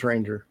Ranger. Texas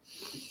Ranger.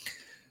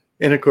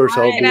 And of course,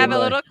 I'll have a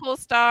little cool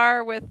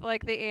star with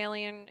like the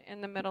alien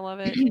in the middle of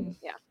it. And,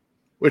 yeah.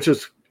 Which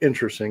is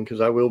interesting,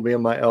 because I will be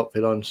in my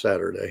outfit on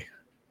Saturday.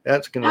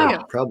 That's going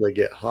to probably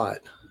get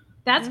hot.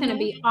 That's going to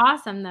be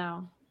awesome,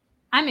 though.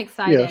 I'm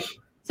excited. Yes.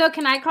 So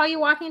can I call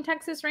you Walking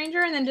Texas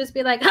Ranger and then just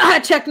be like,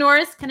 Chuck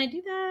Norris? Can I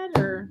do that?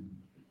 Or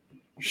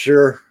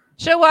sure.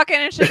 She'll walk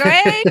in and she'll go,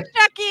 hey,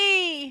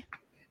 Chucky.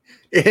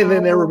 And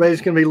then everybody's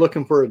going to be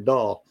looking for a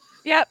doll.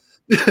 Yep.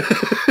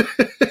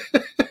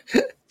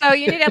 So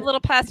you need to have a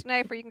little plastic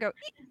knife where you can go.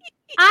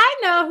 I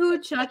know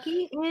who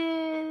Chucky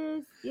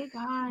is. You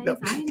guys. Nope.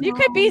 You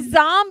could be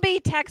zombie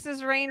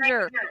Texas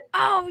Ranger.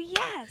 Oh,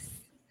 yes.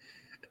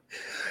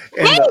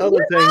 And the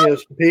other thing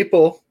is,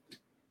 people.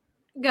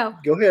 Go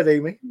ahead,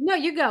 Amy. No,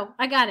 you go.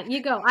 I got it.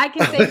 You go. I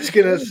can say. I was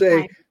going to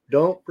say,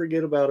 don't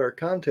forget about our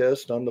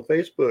contest on the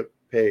Facebook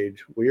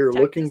page. We are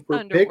looking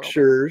for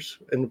pictures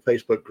in the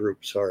Facebook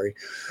group. Sorry.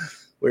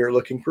 We are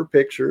looking for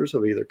pictures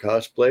of either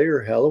cosplay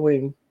or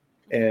Halloween.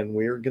 And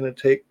we are going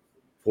to take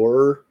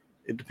 4.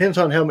 It depends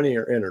on how many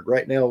are entered.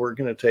 Right now, we're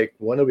going to take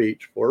one of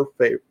each, 4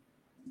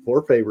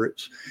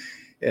 favorites.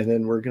 And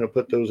then we're going to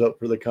put those up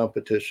for the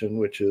competition,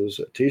 which is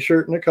a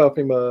t-shirt and a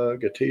coffee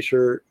mug, a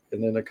t-shirt,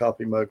 and then a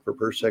coffee mug for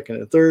first, second,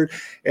 and third.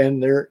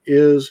 And there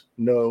is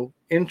no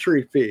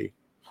entry fee.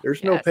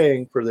 There's no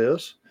paying for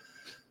this.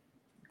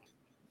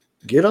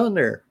 Get on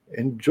there.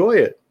 Enjoy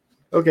it.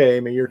 Okay,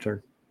 Amy, your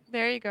turn.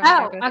 There you go.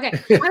 Oh, okay.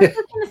 I was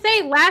just going to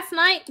say, last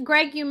night,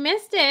 Greg, you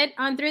missed it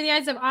on Through the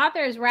Eyes of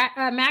Authors.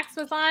 Max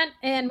was on,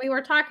 and we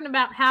were talking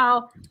about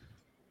how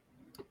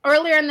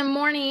earlier in the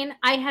morning,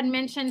 I had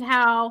mentioned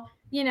how,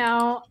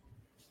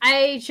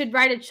 I should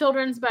write a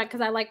children's book because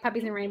I like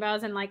puppies and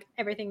rainbows and like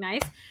everything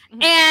nice.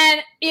 Mm-hmm.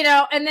 And,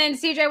 and then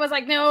CJ was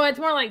like, no, it's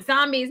more like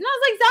zombies. And I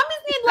was like,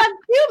 zombies need love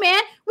too,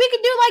 man. We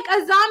could do like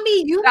a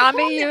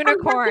zombie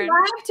unicorn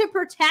to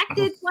protect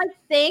its like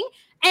thing.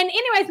 And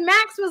anyways,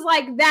 Max was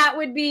like, that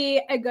would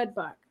be a good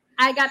book.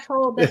 I got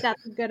told that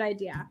that's a good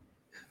idea.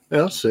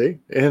 I'll see.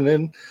 And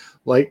then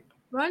like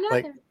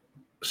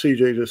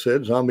CJ just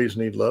said, zombies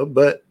need love,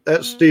 but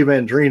that's Steve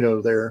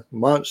Andrino there.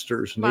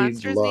 Monsters need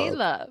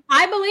love.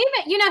 I believe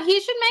it. He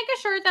should make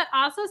a shirt that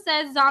also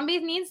says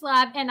zombies needs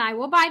love, and I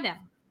will buy them.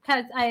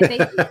 Because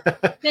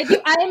they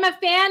do. I am a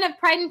fan of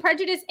Pride and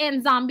Prejudice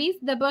and Zombies,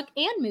 the book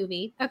and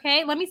movie.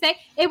 Okay, let me say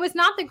it was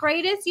not the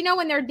greatest.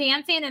 When they're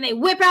dancing and they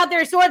whip out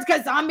their swords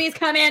because zombies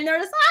come in, they're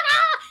just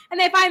and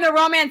they find the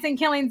romance in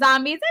killing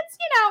zombies. It's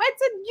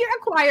it's an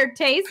acquired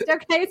taste.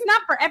 Okay, it's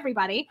not for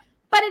everybody,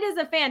 But it is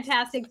a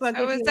fantastic book.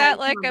 So is that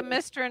like a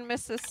Mr. and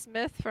Mrs.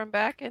 Smith from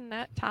back in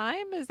that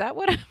time? Is that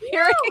what I'm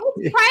hearing?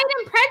 It's Pride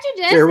and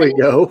Prejudice. There we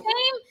go.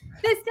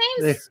 The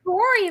same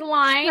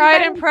storyline.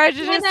 Pride and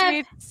Prejudice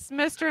meets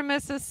Mr. and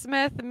Mrs.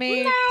 Smith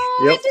meets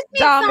it just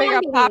zombie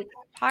zombies.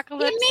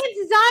 apocalypse. It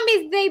means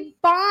zombies. They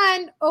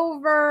bond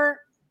over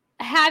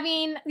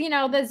having,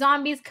 the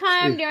zombies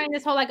come during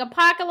this whole like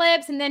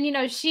apocalypse, and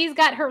then she's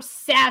got her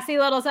sassy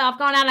little self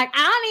going on like, I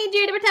don't need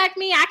you to protect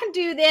me, I can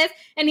do this,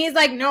 and he's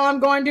like, no,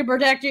 I'm going to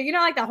protect you,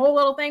 like the whole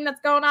little thing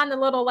that's going on, the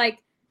little like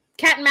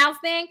cat and mouse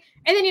thing.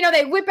 And then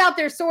they whip out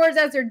their swords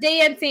as they're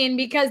dancing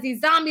because these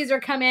zombies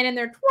are coming and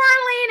they're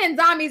twirling and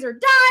zombies are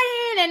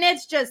dying, and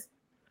it's just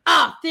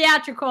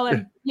theatrical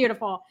and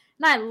beautiful,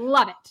 and I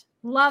love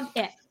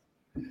it.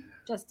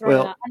 Just throw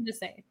it out. I'm just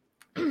saying.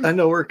 I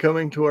know we're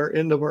coming to our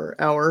end of our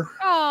hour,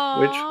 Aww.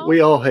 which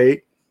we all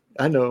hate.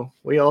 I know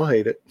we all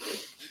hate it.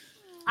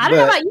 I don't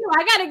know about you.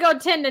 I got to go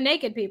tend to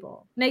naked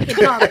people. Naked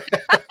dogs.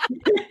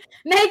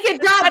 Naked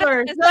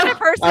doggers. Instead of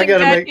her seeing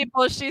dead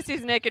people, she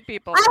sees naked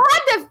people. I had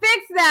to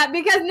fix that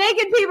because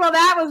naked people,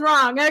 that was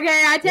wrong.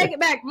 Okay, I take it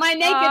back. My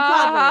naked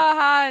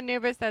toddler.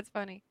 Anubis, that's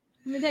funny.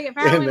 Let me take it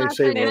And they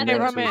say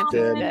romance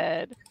is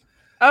dead.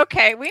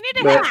 Okay, we need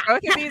to have both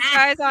of these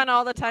guys on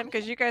all the time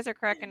because you guys are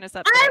cracking us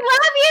up. I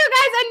love you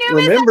guys. I know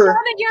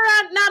that you're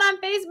not on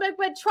Facebook,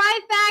 but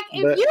TriFac,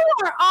 if you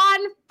are on,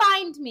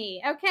 find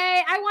me,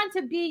 okay? I want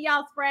to be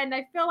y'all's friend.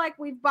 I feel like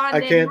we've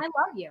bonded, and I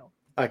love you.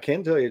 I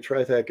can tell you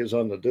TriFac is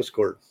on the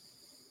Discord.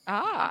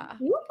 Ah.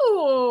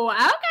 Ooh,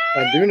 okay.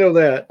 I do know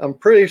that. I'm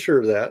pretty sure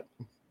of that.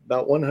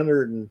 About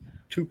 102%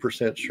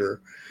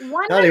 sure.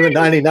 Not even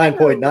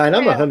 99.9.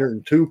 I'm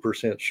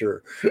 102%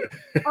 sure. Only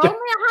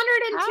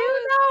 102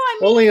 though?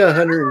 Only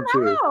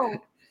 102.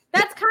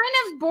 That's kind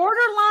of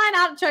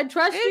borderline. Should I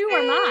trust you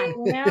or not?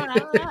 I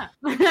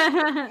don't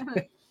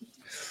know.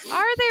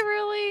 Are they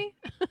really?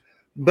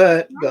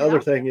 But the other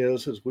thing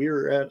is we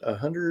are at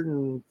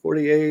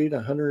 148,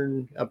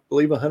 I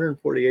believe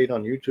 148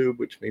 on YouTube,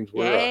 which means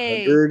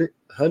we're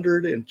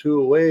 102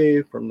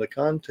 away from the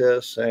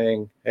contest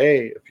saying,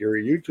 hey, if you're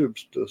a YouTube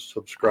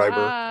subscriber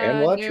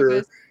and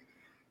watcher,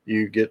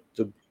 we get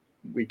to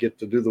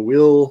do the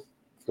wheel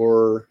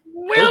for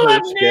Wheel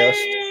of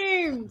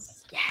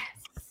Names. Yes.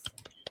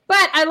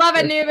 But I love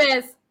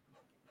Anubis.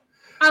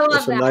 I love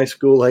It's a nice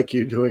school like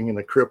you doing in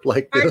a crypt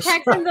like this. Are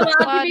Texans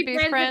allowed to be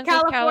friends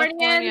with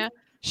Californians?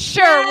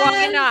 Sure,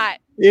 why not?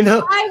 We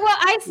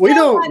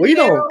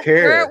don't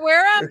care.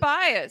 We're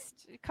unbiased.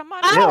 Come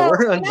on. Yeah,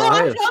 we're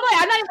unbiased.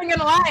 I'm not even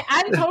gonna lie.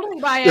 I'm totally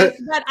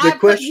biased. But the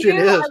question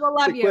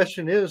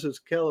is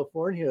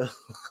California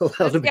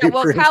allowed to be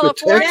friends with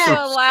California Texans?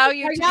 allow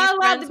you to be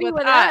friends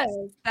with us?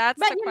 That's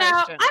the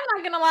question. I'm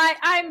not gonna lie.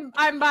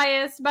 I'm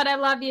biased, but I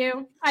love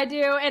you. I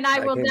do, and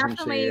I will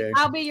definitely.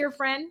 I'll be your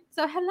friend.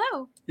 So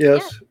hello.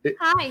 Yes.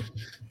 Hi.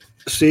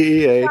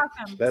 CEA.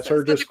 That's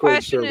our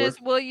Discord server. The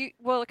question is,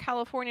 will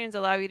Californians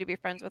allow you to be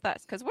friends with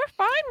us? Because we're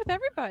fine with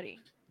everybody.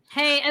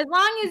 Hey, as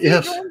long as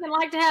you drink and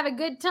like to have a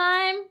good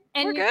time,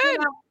 and we're good.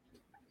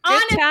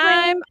 Honestly, good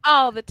time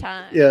all the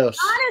time. Yes.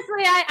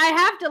 Honestly, I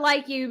have to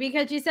like you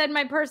because you said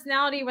my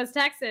personality was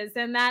Texas,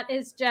 and that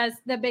is just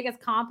the biggest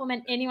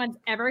compliment anyone's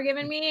ever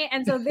given me.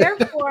 And so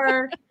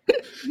therefore,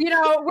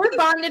 we're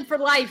bonded for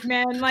life,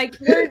 man. Like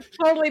we're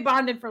totally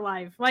bonded for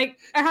life. Like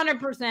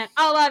 100%.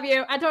 I love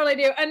you. I totally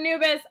do.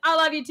 Anubis, I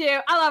love you too.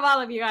 I love all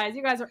of you guys.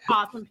 You guys are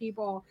awesome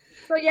people.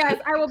 So yes,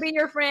 I will be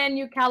your friend,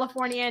 you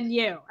Californian,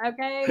 you.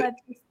 Okay?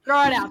 Let's just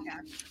throw it out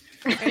there.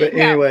 But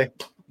anyway,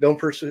 don't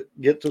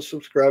forget to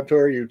subscribe to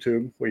our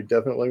YouTube. We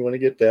definitely want to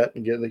get that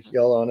and get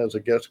y'all on as a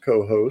guest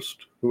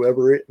co-host,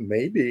 whoever it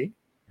may be.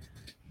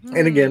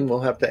 And again,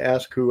 we'll have to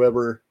ask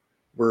whoever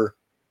we're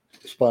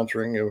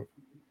sponsoring if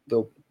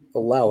they'll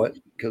allow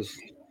it, because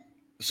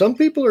some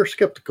people are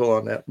skeptical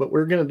on that, but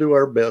we're going to do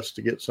our best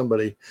to get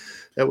somebody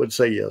that would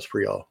say yes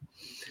for y'all.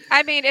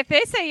 I mean, if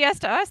they say yes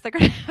to us, they're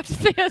going to have to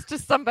say yes to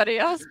somebody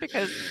else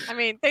because,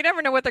 they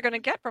never know what they're going to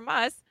get from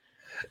us.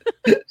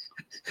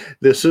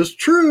 This is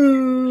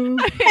true.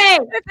 Hey,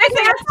 if they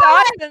say yes to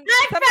us, then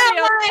somebody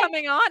else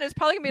coming on is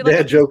probably going to be like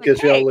that joke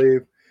as y'all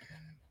leave.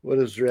 What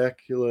is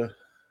Dracula?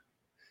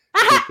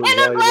 In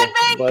a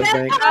blood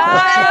bank.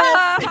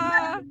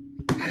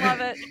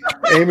 Love it.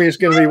 Amy's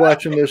going to be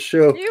watching this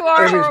show.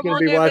 Amy's going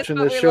to be watching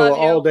this show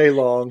all day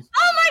long.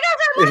 Oh my gosh,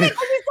 I love it. You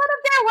said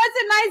up there, what's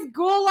a nice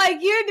ghoul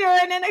like you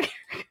doing in a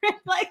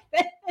script like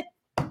this?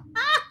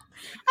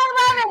 I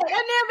love it.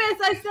 Anubis,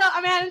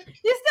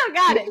 you still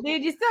got it,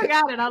 dude. You still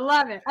got it. I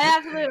love it. I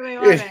absolutely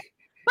love it.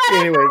 But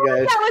anyway,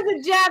 guys, that was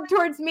a jab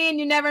towards me, and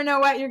you never know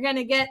what you're going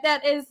to get.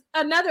 That is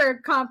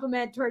another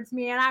compliment towards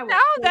me, and I will. No,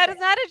 that is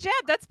not a jab.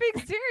 That's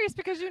being serious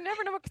because you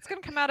never know what's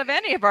going to come out of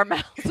any of our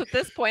mouths at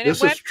this point.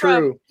 This is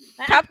true.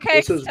 From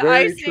cupcakes to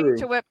icing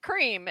to whipped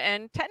cream,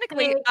 and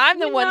technically, I'm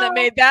the one that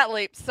made that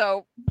leap.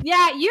 So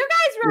yeah, you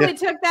guys really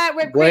took that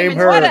whipped cream. Blame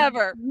her.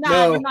 Whatever.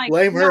 No,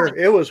 blame her.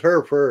 It was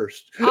her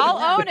first.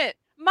 I'll own it.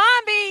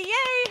 Mommy,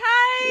 yay,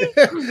 hi.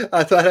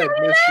 I thought I'd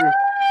miss you.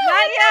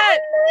 Not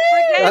yet.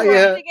 We're getting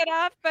ready to get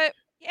off, but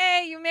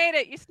yay, you made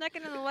it. You snuck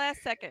it in the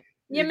last second.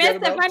 You missed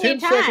got a about funny 10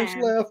 seconds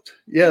time. left.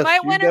 Yes,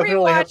 might you want to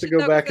definitely have rewatch to it, go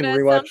though, back 'cause and it has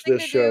rewatch something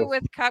this to do show.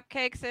 with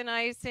cupcakes and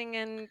icing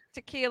and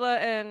tequila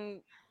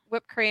and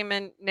whipped cream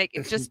and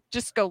naked.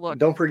 Just go look.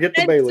 Don't forget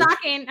the And Baileys.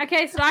 stocking.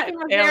 Okay, stocking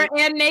was there,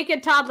 and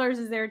naked toddlers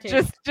is there too.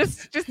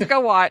 Just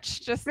go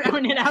watch. Just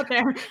throwing it out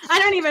there. I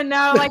don't even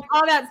know. Like,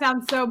 all that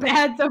sounds so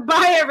bad. So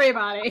bye,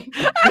 everybody.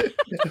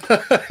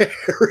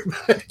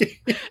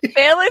 Everybody.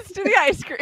 Bailiffs to the ice cream.